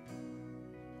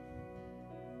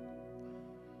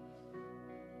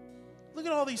 Look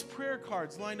at all these prayer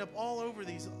cards lined up all over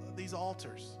these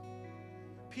altars.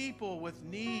 People with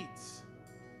needs.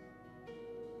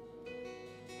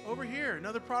 Over here,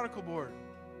 another prodigal board.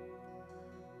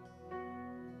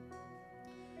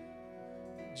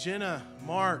 Jenna,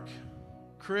 Mark,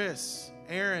 Chris,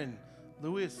 Aaron,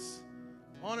 Luis,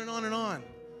 on and on and on.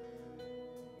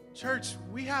 Church,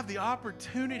 we have the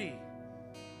opportunity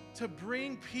to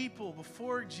bring people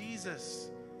before Jesus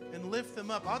and lift them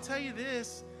up. I'll tell you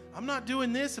this, I'm not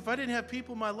doing this if I didn't have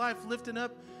people in my life lifting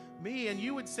up me, and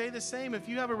you would say the same. If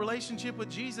you have a relationship with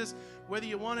Jesus, whether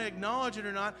you want to acknowledge it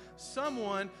or not,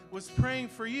 someone was praying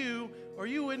for you or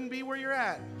you wouldn't be where you're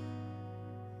at.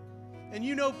 And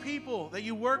you know people that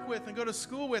you work with and go to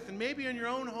school with and maybe in your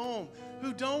own home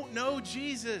who don't know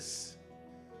Jesus.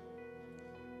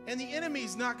 And the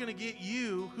enemy's not going to get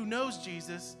you, who knows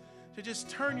Jesus, to just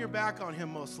turn your back on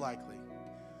him most likely.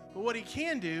 But what he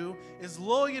can do is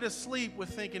lull you to sleep with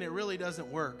thinking it really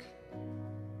doesn't work.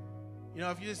 You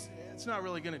know, it's not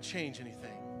really going to change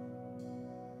anything.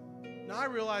 Now, I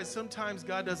realize sometimes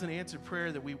God doesn't answer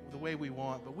prayer the way we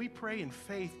want, but we pray in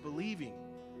faith, believing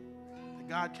that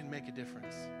God can make a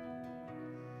difference.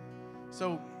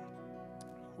 So,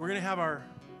 we're going to have our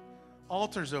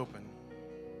altars open.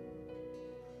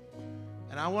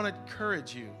 And I want to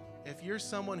encourage you, if you're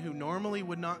someone who normally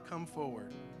would not come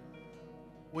forward,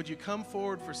 would you come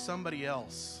forward for somebody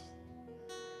else?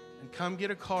 And come get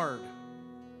a card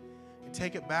can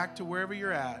take it back to wherever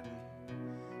you're at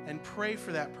and pray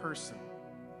for that person.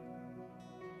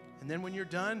 And then when you're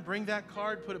done, bring that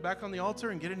card, put it back on the altar,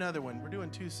 and get another one. We're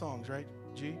doing 2 songs, right,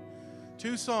 G?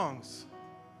 2 songs.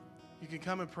 You can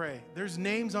come and pray. There's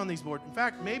names on these boards. In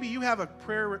fact, maybe you have a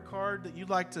prayer card that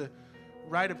you'd like to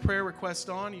write a prayer request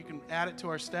on. You can add it to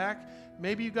our stack.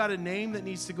 Maybe you got a name that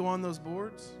needs to go on those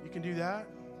boards. You can do that.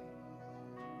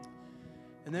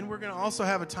 And then we're going to also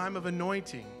have a time of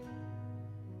anointing.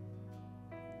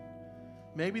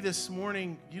 Maybe this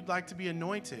morning you'd like to be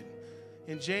anointed.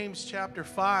 In James chapter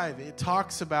 5, it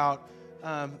talks about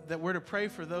that we're to pray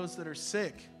for those that are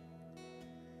sick.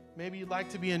 Maybe you'd like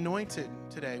to be anointed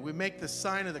today. We make the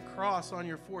sign of the cross on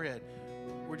your forehead.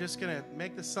 We're just going to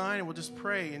make the sign and we'll just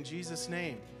pray in Jesus'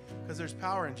 name because there's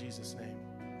power in Jesus' name.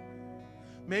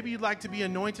 Maybe you'd like to be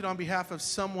anointed on behalf of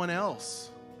someone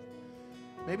else.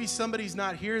 Maybe somebody's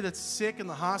not here that's sick in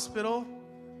the hospital.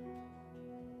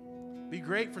 Be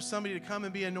great for somebody to come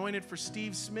and be anointed for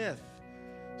Steve Smith.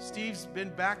 Steve's been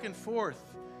back and forth.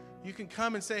 You can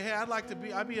come and say, hey,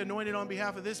 I'd be anointed on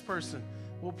behalf of this person.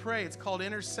 We'll pray. It's called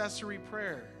intercessory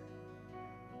prayer.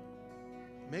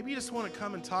 Maybe you just want to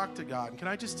come and talk to God. And can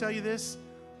I just tell you this?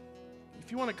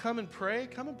 If you want to come and pray,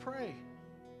 come and pray.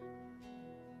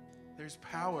 There's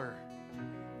power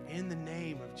in the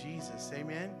name of Jesus.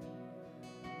 Amen?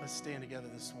 Let's stand together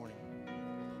this morning.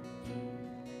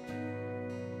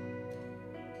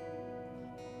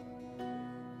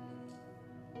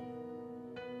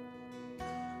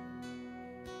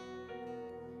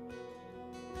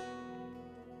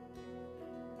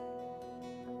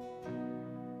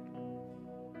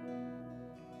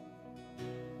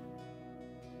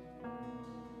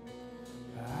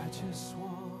 I just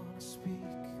want to speak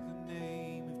the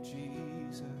name of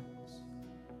Jesus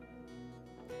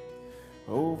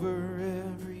over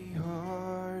every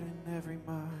heart and every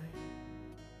mind,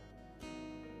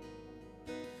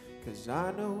 'cause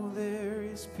I know there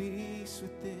is peace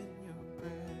within your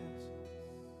presence.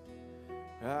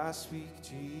 I speak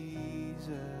Jesus.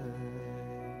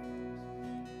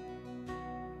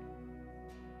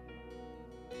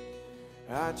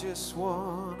 I just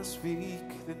want to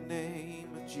speak the name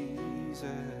of Jesus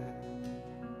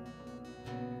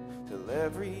till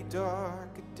every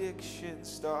dark addiction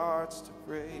starts to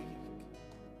break,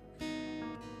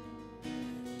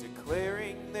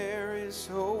 declaring there is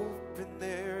hope and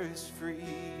there is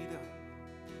freedom.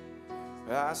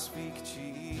 I speak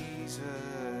Jesus,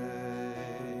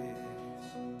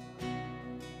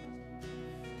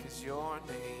 'cause your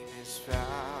name is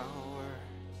power,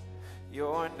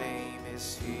 your name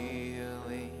is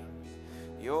healing,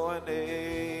 your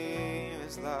name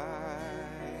is life.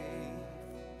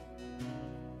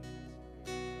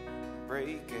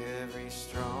 Break every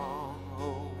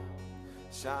stronghold,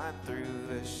 shine through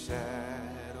the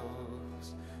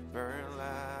shadows, burn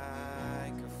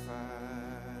like a fire.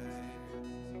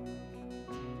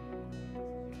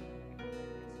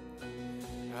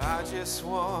 I just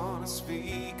want to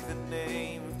speak the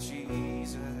name of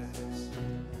Jesus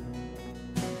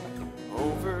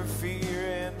over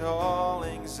fear and all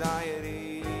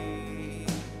anxiety,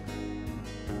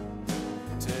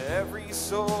 to every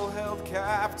soul held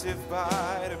captive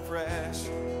by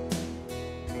depression.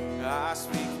 I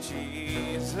speak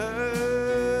Jesus.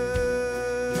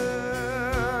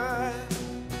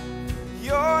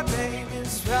 Your name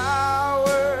is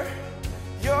power,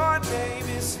 your name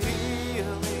is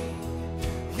healing,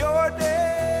 your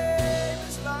name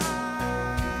is life.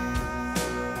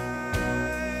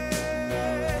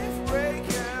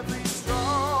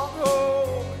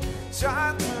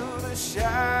 Shine through the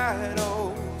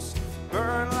shadows,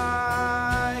 burn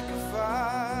like a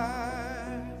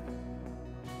fire.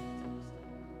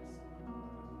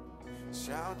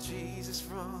 Shout Jesus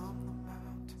from the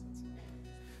mountains,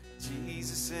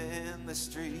 Jesus in the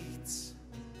streets,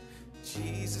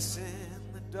 Jesus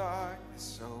in the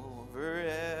darkness over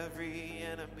every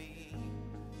enemy.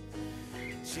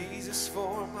 Jesus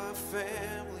for my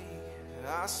family,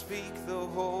 I speak the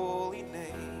holy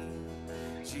name,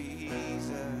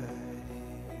 Jesus.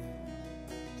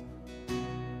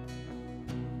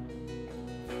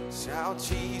 Shout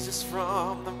Jesus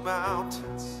from the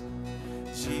mountains,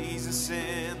 Jesus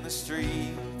in the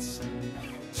streets,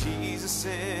 Jesus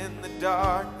in the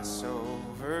darkness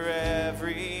over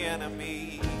every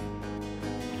enemy.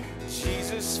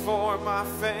 Jesus for my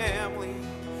family,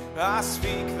 I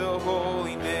speak the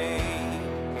holy name,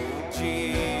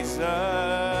 Jesus.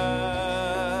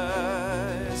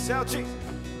 Shout Jesus.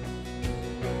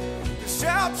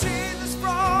 Shout Jesus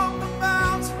from the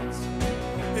mountains,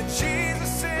 and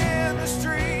Jesus in the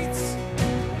streets,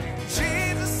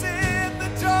 Jesus in the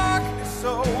darkness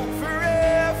over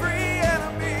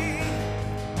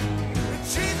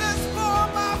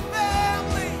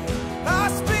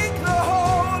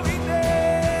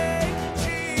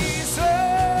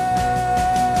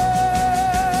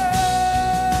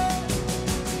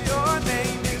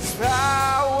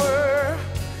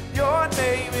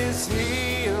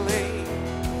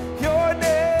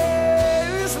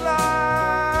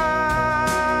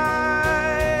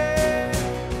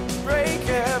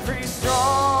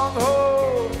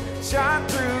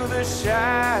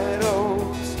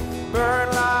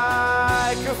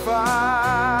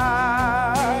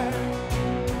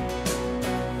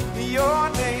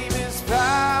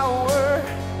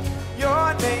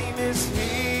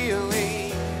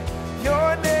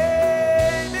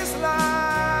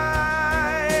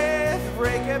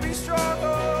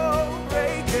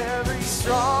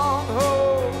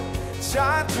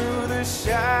shine through the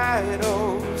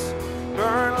shadows,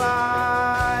 burn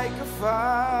like a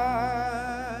fire.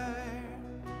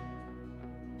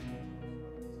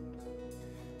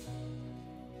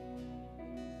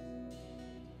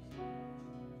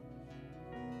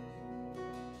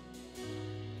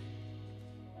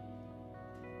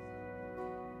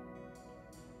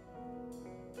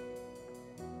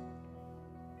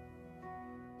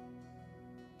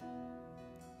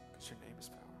 Because your name is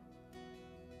power.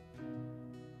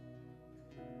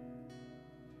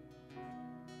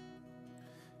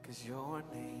 Because your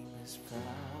name is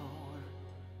power,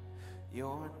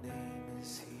 your name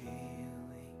is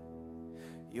healing,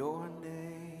 your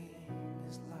name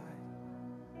is light.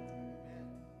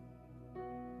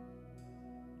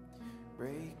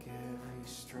 Break every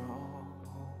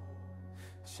stronghold,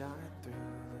 shine through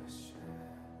the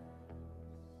shadows,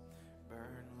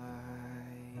 burn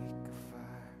like a fire.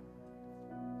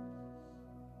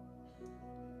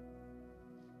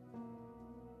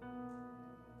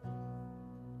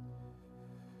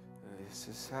 This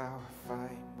is how I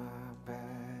fight my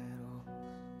battle.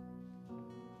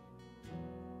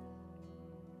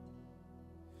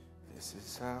 This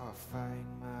is how I fight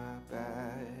my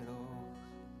battle.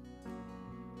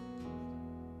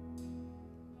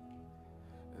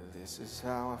 This is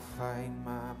how I fight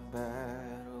my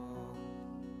battle.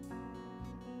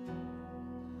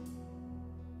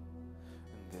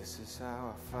 This is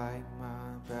how I fight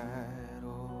my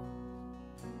battle.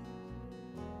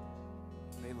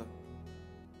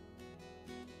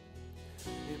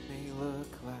 It may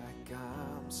look like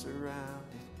I'm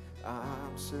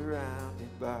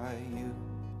surrounded by you.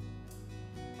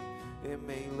 It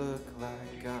may look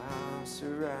like I'm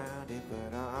surrounded,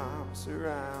 but I'm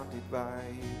surrounded by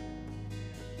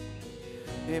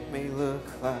you. It may look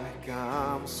like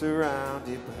I'm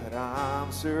surrounded, but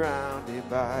I'm surrounded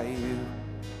by you.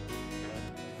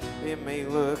 It may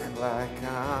look like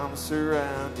I'm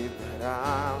surrounded, but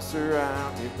I'm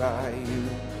surrounded by you.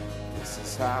 This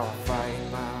is how I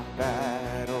fight my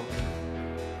battle.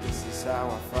 This is how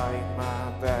I fight my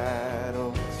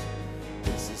battles.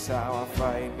 This is how I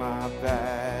fight my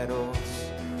battles.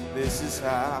 This is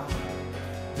how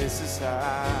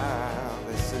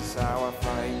I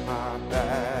fight my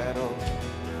battle.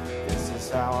 This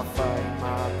is how I fight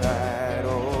my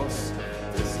battles.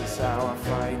 This is how I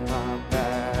fight my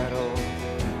battle.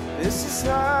 This is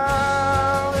how.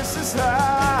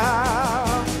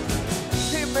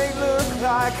 It may look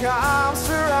like I'm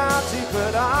surrounded,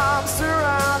 but I'm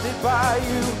surrounded by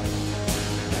you.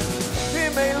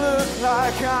 It may look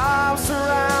like I'm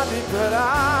surrounded, but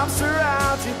I'm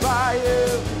surrounded by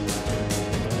you.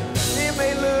 It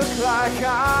may look like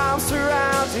I'm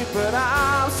surrounded, but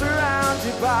I'm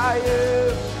surrounded by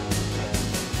you.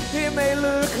 It may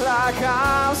look like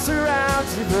I'm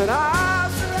surrounded, but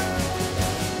I'm surrounded.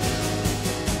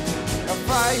 I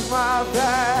fight my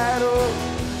battle.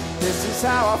 This is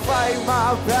how I fight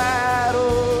my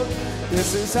battle.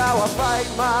 This is how I fight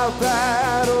my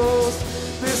battles.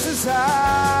 This is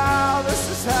how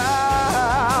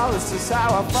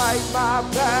I fight my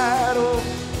battle.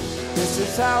 This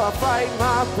is how I fight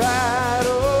my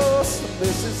battles.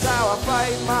 This is how I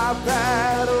fight my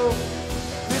battle.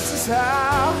 This is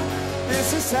how.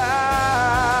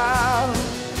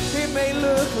 It may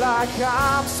look like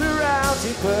I'm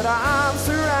surrounded, but I'm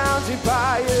surrounded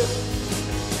by you.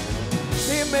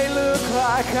 It may look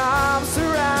like I'm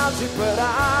surrounded, but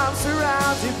I'm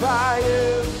surrounded by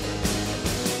you.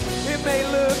 It may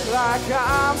look like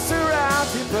I'm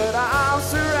surrounded, but I'm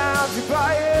surrounded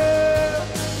by you.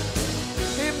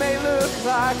 It may look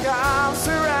like I'm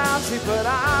surrounded, but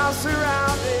I'm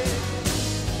surrounded.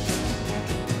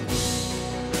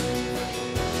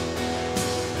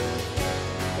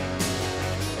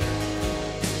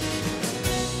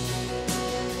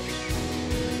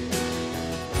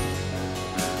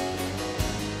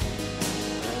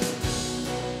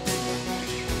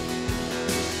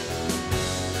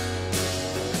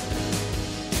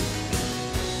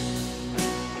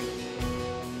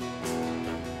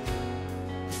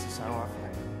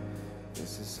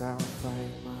 This is how I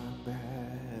fight my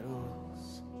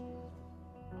battles.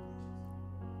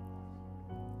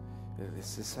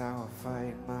 This is how I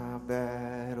fight my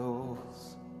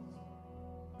battles.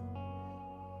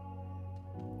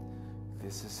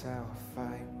 This is how I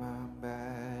fight my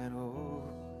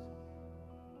battles.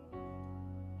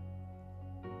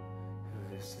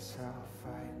 This is how I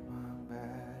fight my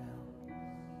battles.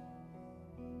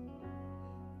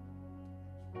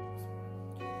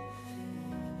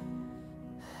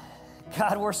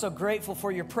 God, we're so grateful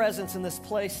for your presence in this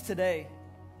place today.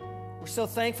 We're so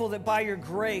thankful that by your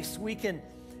grace we can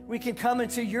We can come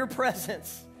into your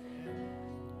presence,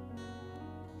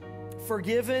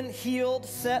 forgiven, healed,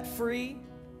 set free,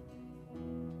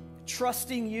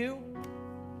 trusting you.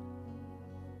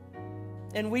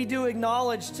 And we do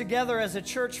acknowledge together as a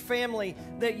church family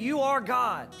that you are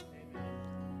God.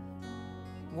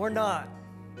 We're not.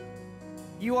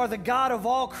 You are the God of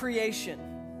all creation.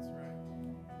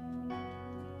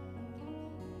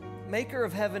 Maker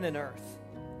of heaven and earth.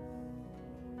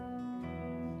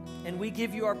 And we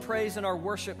give you our praise and our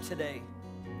worship today.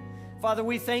 Father,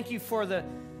 we thank you for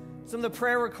some of the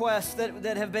prayer requests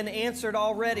that have been answered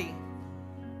already.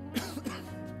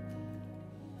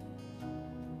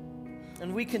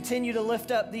 And we continue to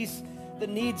lift up the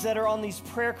needs that are on these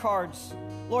prayer cards.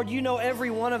 Lord, you know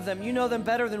every one of them. You know them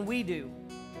better than we do.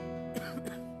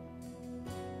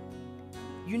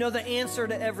 You know the answer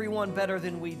to every one better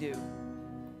than we do.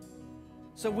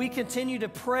 So we continue to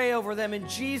pray over them in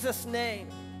Jesus' name.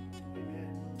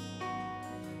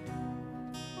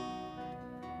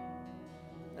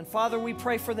 And Father, we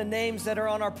pray for the names that are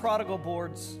on our prodigal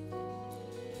boards.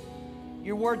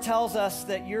 Your word tells us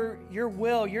that your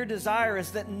will, your desire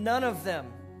is that none of them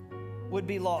would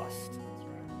be lost.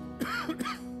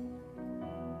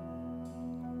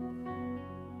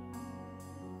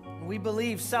 We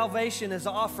believe salvation is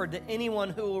offered to anyone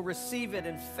who will receive it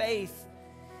in faith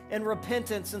and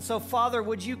repentance. And so, Father,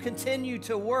 would you continue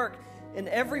to work in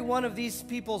every one of these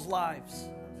people's lives?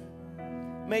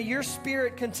 May your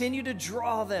Spirit continue to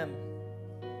draw them.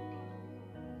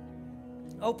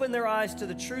 Open their eyes to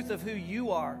the truth of who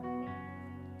you are,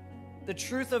 the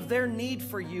truth of their need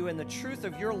for you, and the truth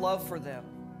of your love for them.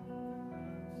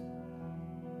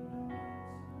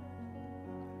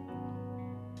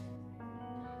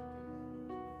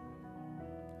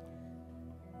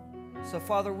 So,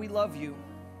 Father, we love you.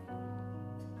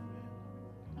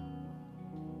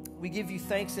 We give you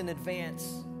thanks in advance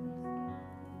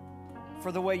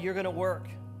for the way you're going to work,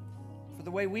 for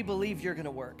the way we believe you're going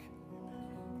to work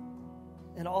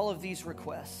in all of these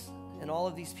requests, in all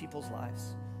of these people's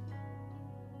lives.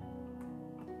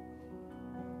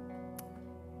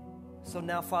 So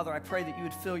now, Father, I pray that you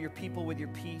would fill your people with your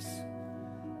peace.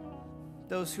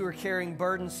 Those who are carrying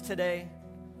burdens today,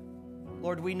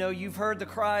 Lord, we know you've heard the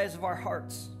cries of our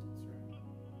hearts,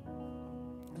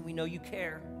 and we know you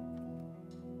care.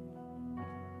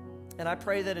 And I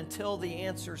pray that until the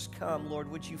answers come, Lord,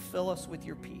 would you fill us with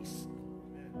your peace?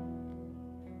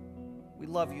 We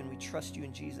love you and we trust you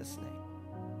in Jesus' name.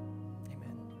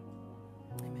 Amen.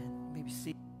 Amen. Maybe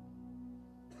see.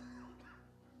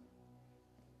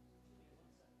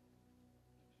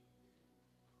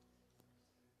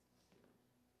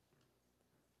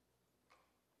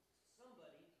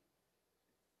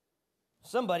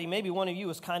 Somebody, maybe one of you,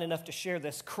 was kind enough to share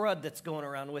this crud that's going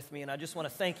around with me, and I just want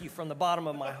to thank you from the bottom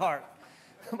of my heart.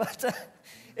 But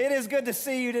it is good to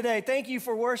see you today. Thank you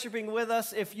for worshiping with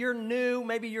us. If you're new,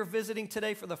 maybe you're visiting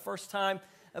today for the first time,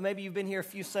 maybe you've been here a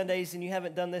few Sundays and you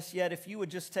haven't done this yet, if you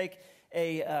would just take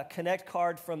a Connect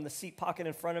card from the seat pocket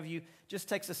in front of you, just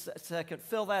takes a second,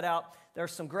 fill that out.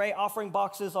 There's some gray offering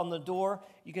boxes on the door.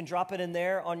 You can drop it in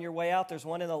there on your way out. There's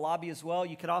one in the lobby as well.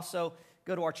 You can also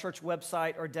go to our church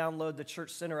website or download the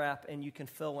Church Center app, and you can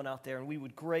fill one out there, and we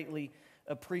would greatly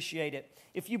appreciate it.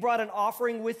 If you brought an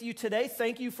offering with you today,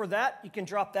 thank you for that. You can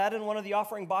drop that in one of the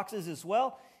offering boxes as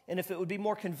well, and if it would be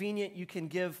more convenient, you can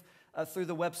give through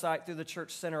the website, through the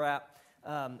Church Center app,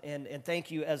 and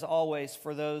thank you, as always,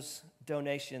 for those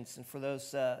donations and for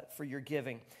those for your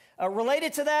giving.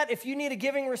 Related to that, if you need a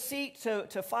giving receipt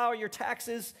to file your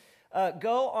taxes,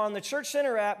 go on the Church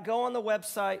Center app, go on the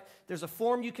website. There's a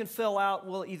form you can fill out.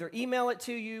 We'll either email it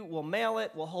to you, we'll mail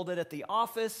it, we'll hold it at the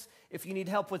office. If you need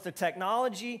help with the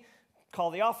technology, call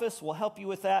the office, we'll help you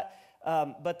with that.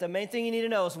 But the main thing you need to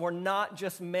know is we're not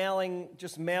just mailing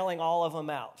all of them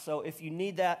out. So if you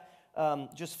need that,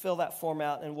 just fill that form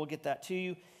out and we'll get that to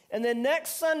you. And then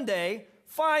next Sunday,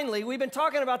 finally, we've been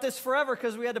talking about this forever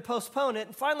because we had to postpone it.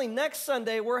 And finally, next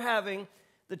Sunday, we're having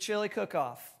the chili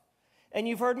cook-off. And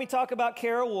you've heard me talk about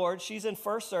Kara Ward. She's in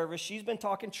first service. She's been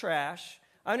talking trash.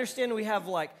 I understand we have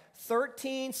like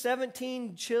 17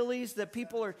 chilies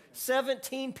that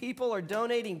 17 people are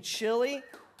donating chili.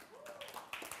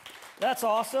 That's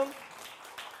awesome.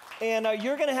 And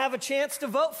you're going to have a chance to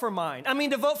vote for mine.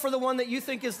 To vote for the one that you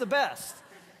think is the best.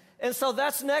 And so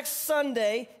that's next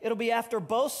Sunday. It'll be after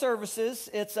both services.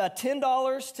 It's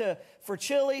 $10 for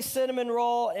chili, cinnamon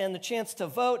roll, and the chance to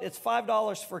vote. It's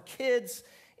 $5 for kids.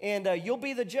 And you'll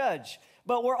be the judge.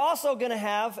 But we're also going to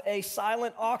have a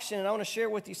silent auction, and I want to share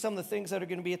with you some of the things that are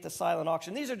going to be at the silent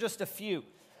auction. These are just a few.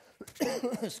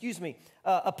 Excuse me.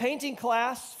 A painting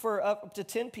class for up to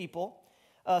 10 people.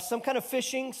 some kind of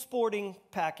fishing sporting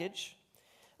package.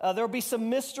 There'll be some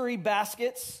mystery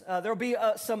baskets. There'll be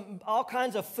all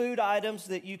kinds of food items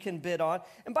that you can bid on.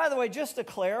 And by the way, just to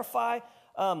clarify,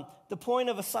 the point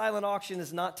of a silent auction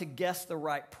is not to guess the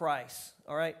right price,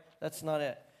 all right? That's not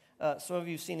it. Some of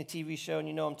you have seen a TV show and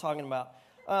you know what I'm talking about.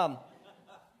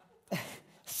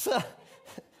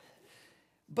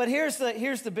 But here's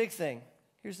the big thing.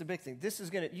 Here's the big thing.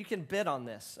 You can bid on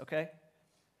this, okay?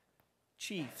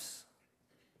 Chiefs,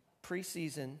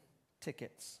 preseason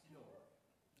tickets.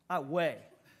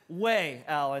 Way,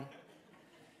 Alan.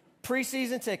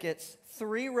 Preseason tickets,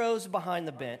 3 rows behind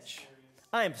the bench.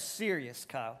 I am serious,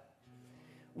 Kyle.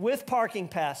 With parking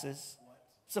passes.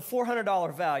 It's a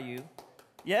 $400 value.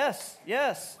 Yes.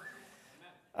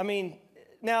 I mean,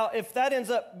 now, if that ends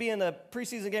up being a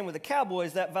preseason game with the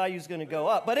Cowboys, that value is going to go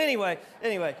up. But anyway,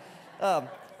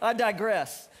 I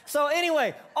digress. So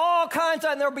anyway,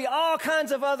 and there'll be all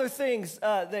kinds of other things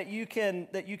that you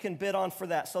can bid on for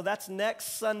that. So that's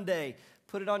next Sunday.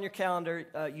 Put it on your calendar.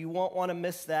 You won't want to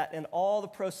miss that. And all the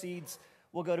proceeds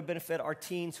will go to benefit our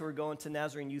teens who are going to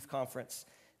Nazarene Youth Conference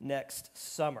next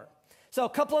summer. So a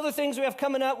couple other things we have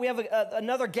coming up. We have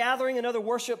another gathering, another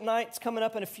worship night. It's coming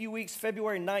up in a few weeks,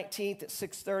 February 19th at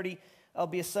 6:30. It'll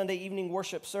be a Sunday evening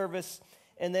worship service.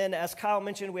 And then, as Kyle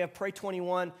mentioned, we have Pray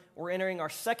 21. We're entering our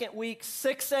second week,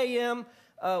 6 a.m.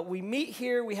 We meet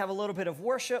here. We have a little bit of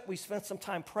worship. We spent some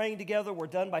time praying together. We're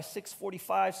done by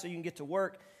 6:45, so you can get to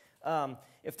work.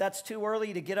 If that's too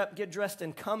early to get up, get dressed,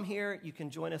 and come here, you can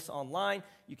join us online.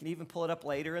 You can even pull it up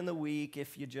later in the week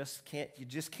if you just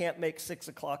can't make 6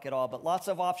 o'clock at all. But lots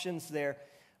of options there.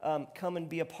 Come and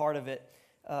be a part of it.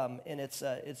 And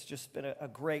it's just been a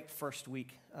great first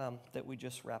week that we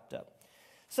just wrapped up.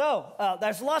 So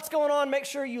there's lots going on. Make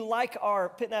sure you like our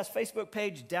PittNaz Facebook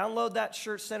page. Download that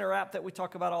Church Center app that we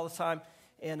talk about all the time,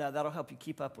 and that'll help you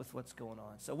keep up with what's going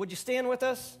on. So would you stand with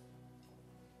us?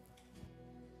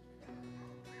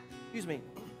 Excuse me.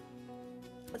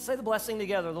 Let's say the blessing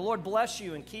together. The Lord bless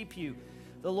you and keep you.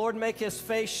 The Lord make his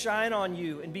face shine on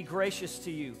you and be gracious to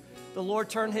you. The Lord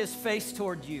turn his face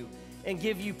toward you and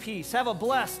give you peace. Have a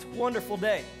blessed, wonderful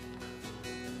day.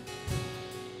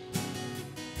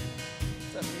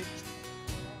 What's up, dude?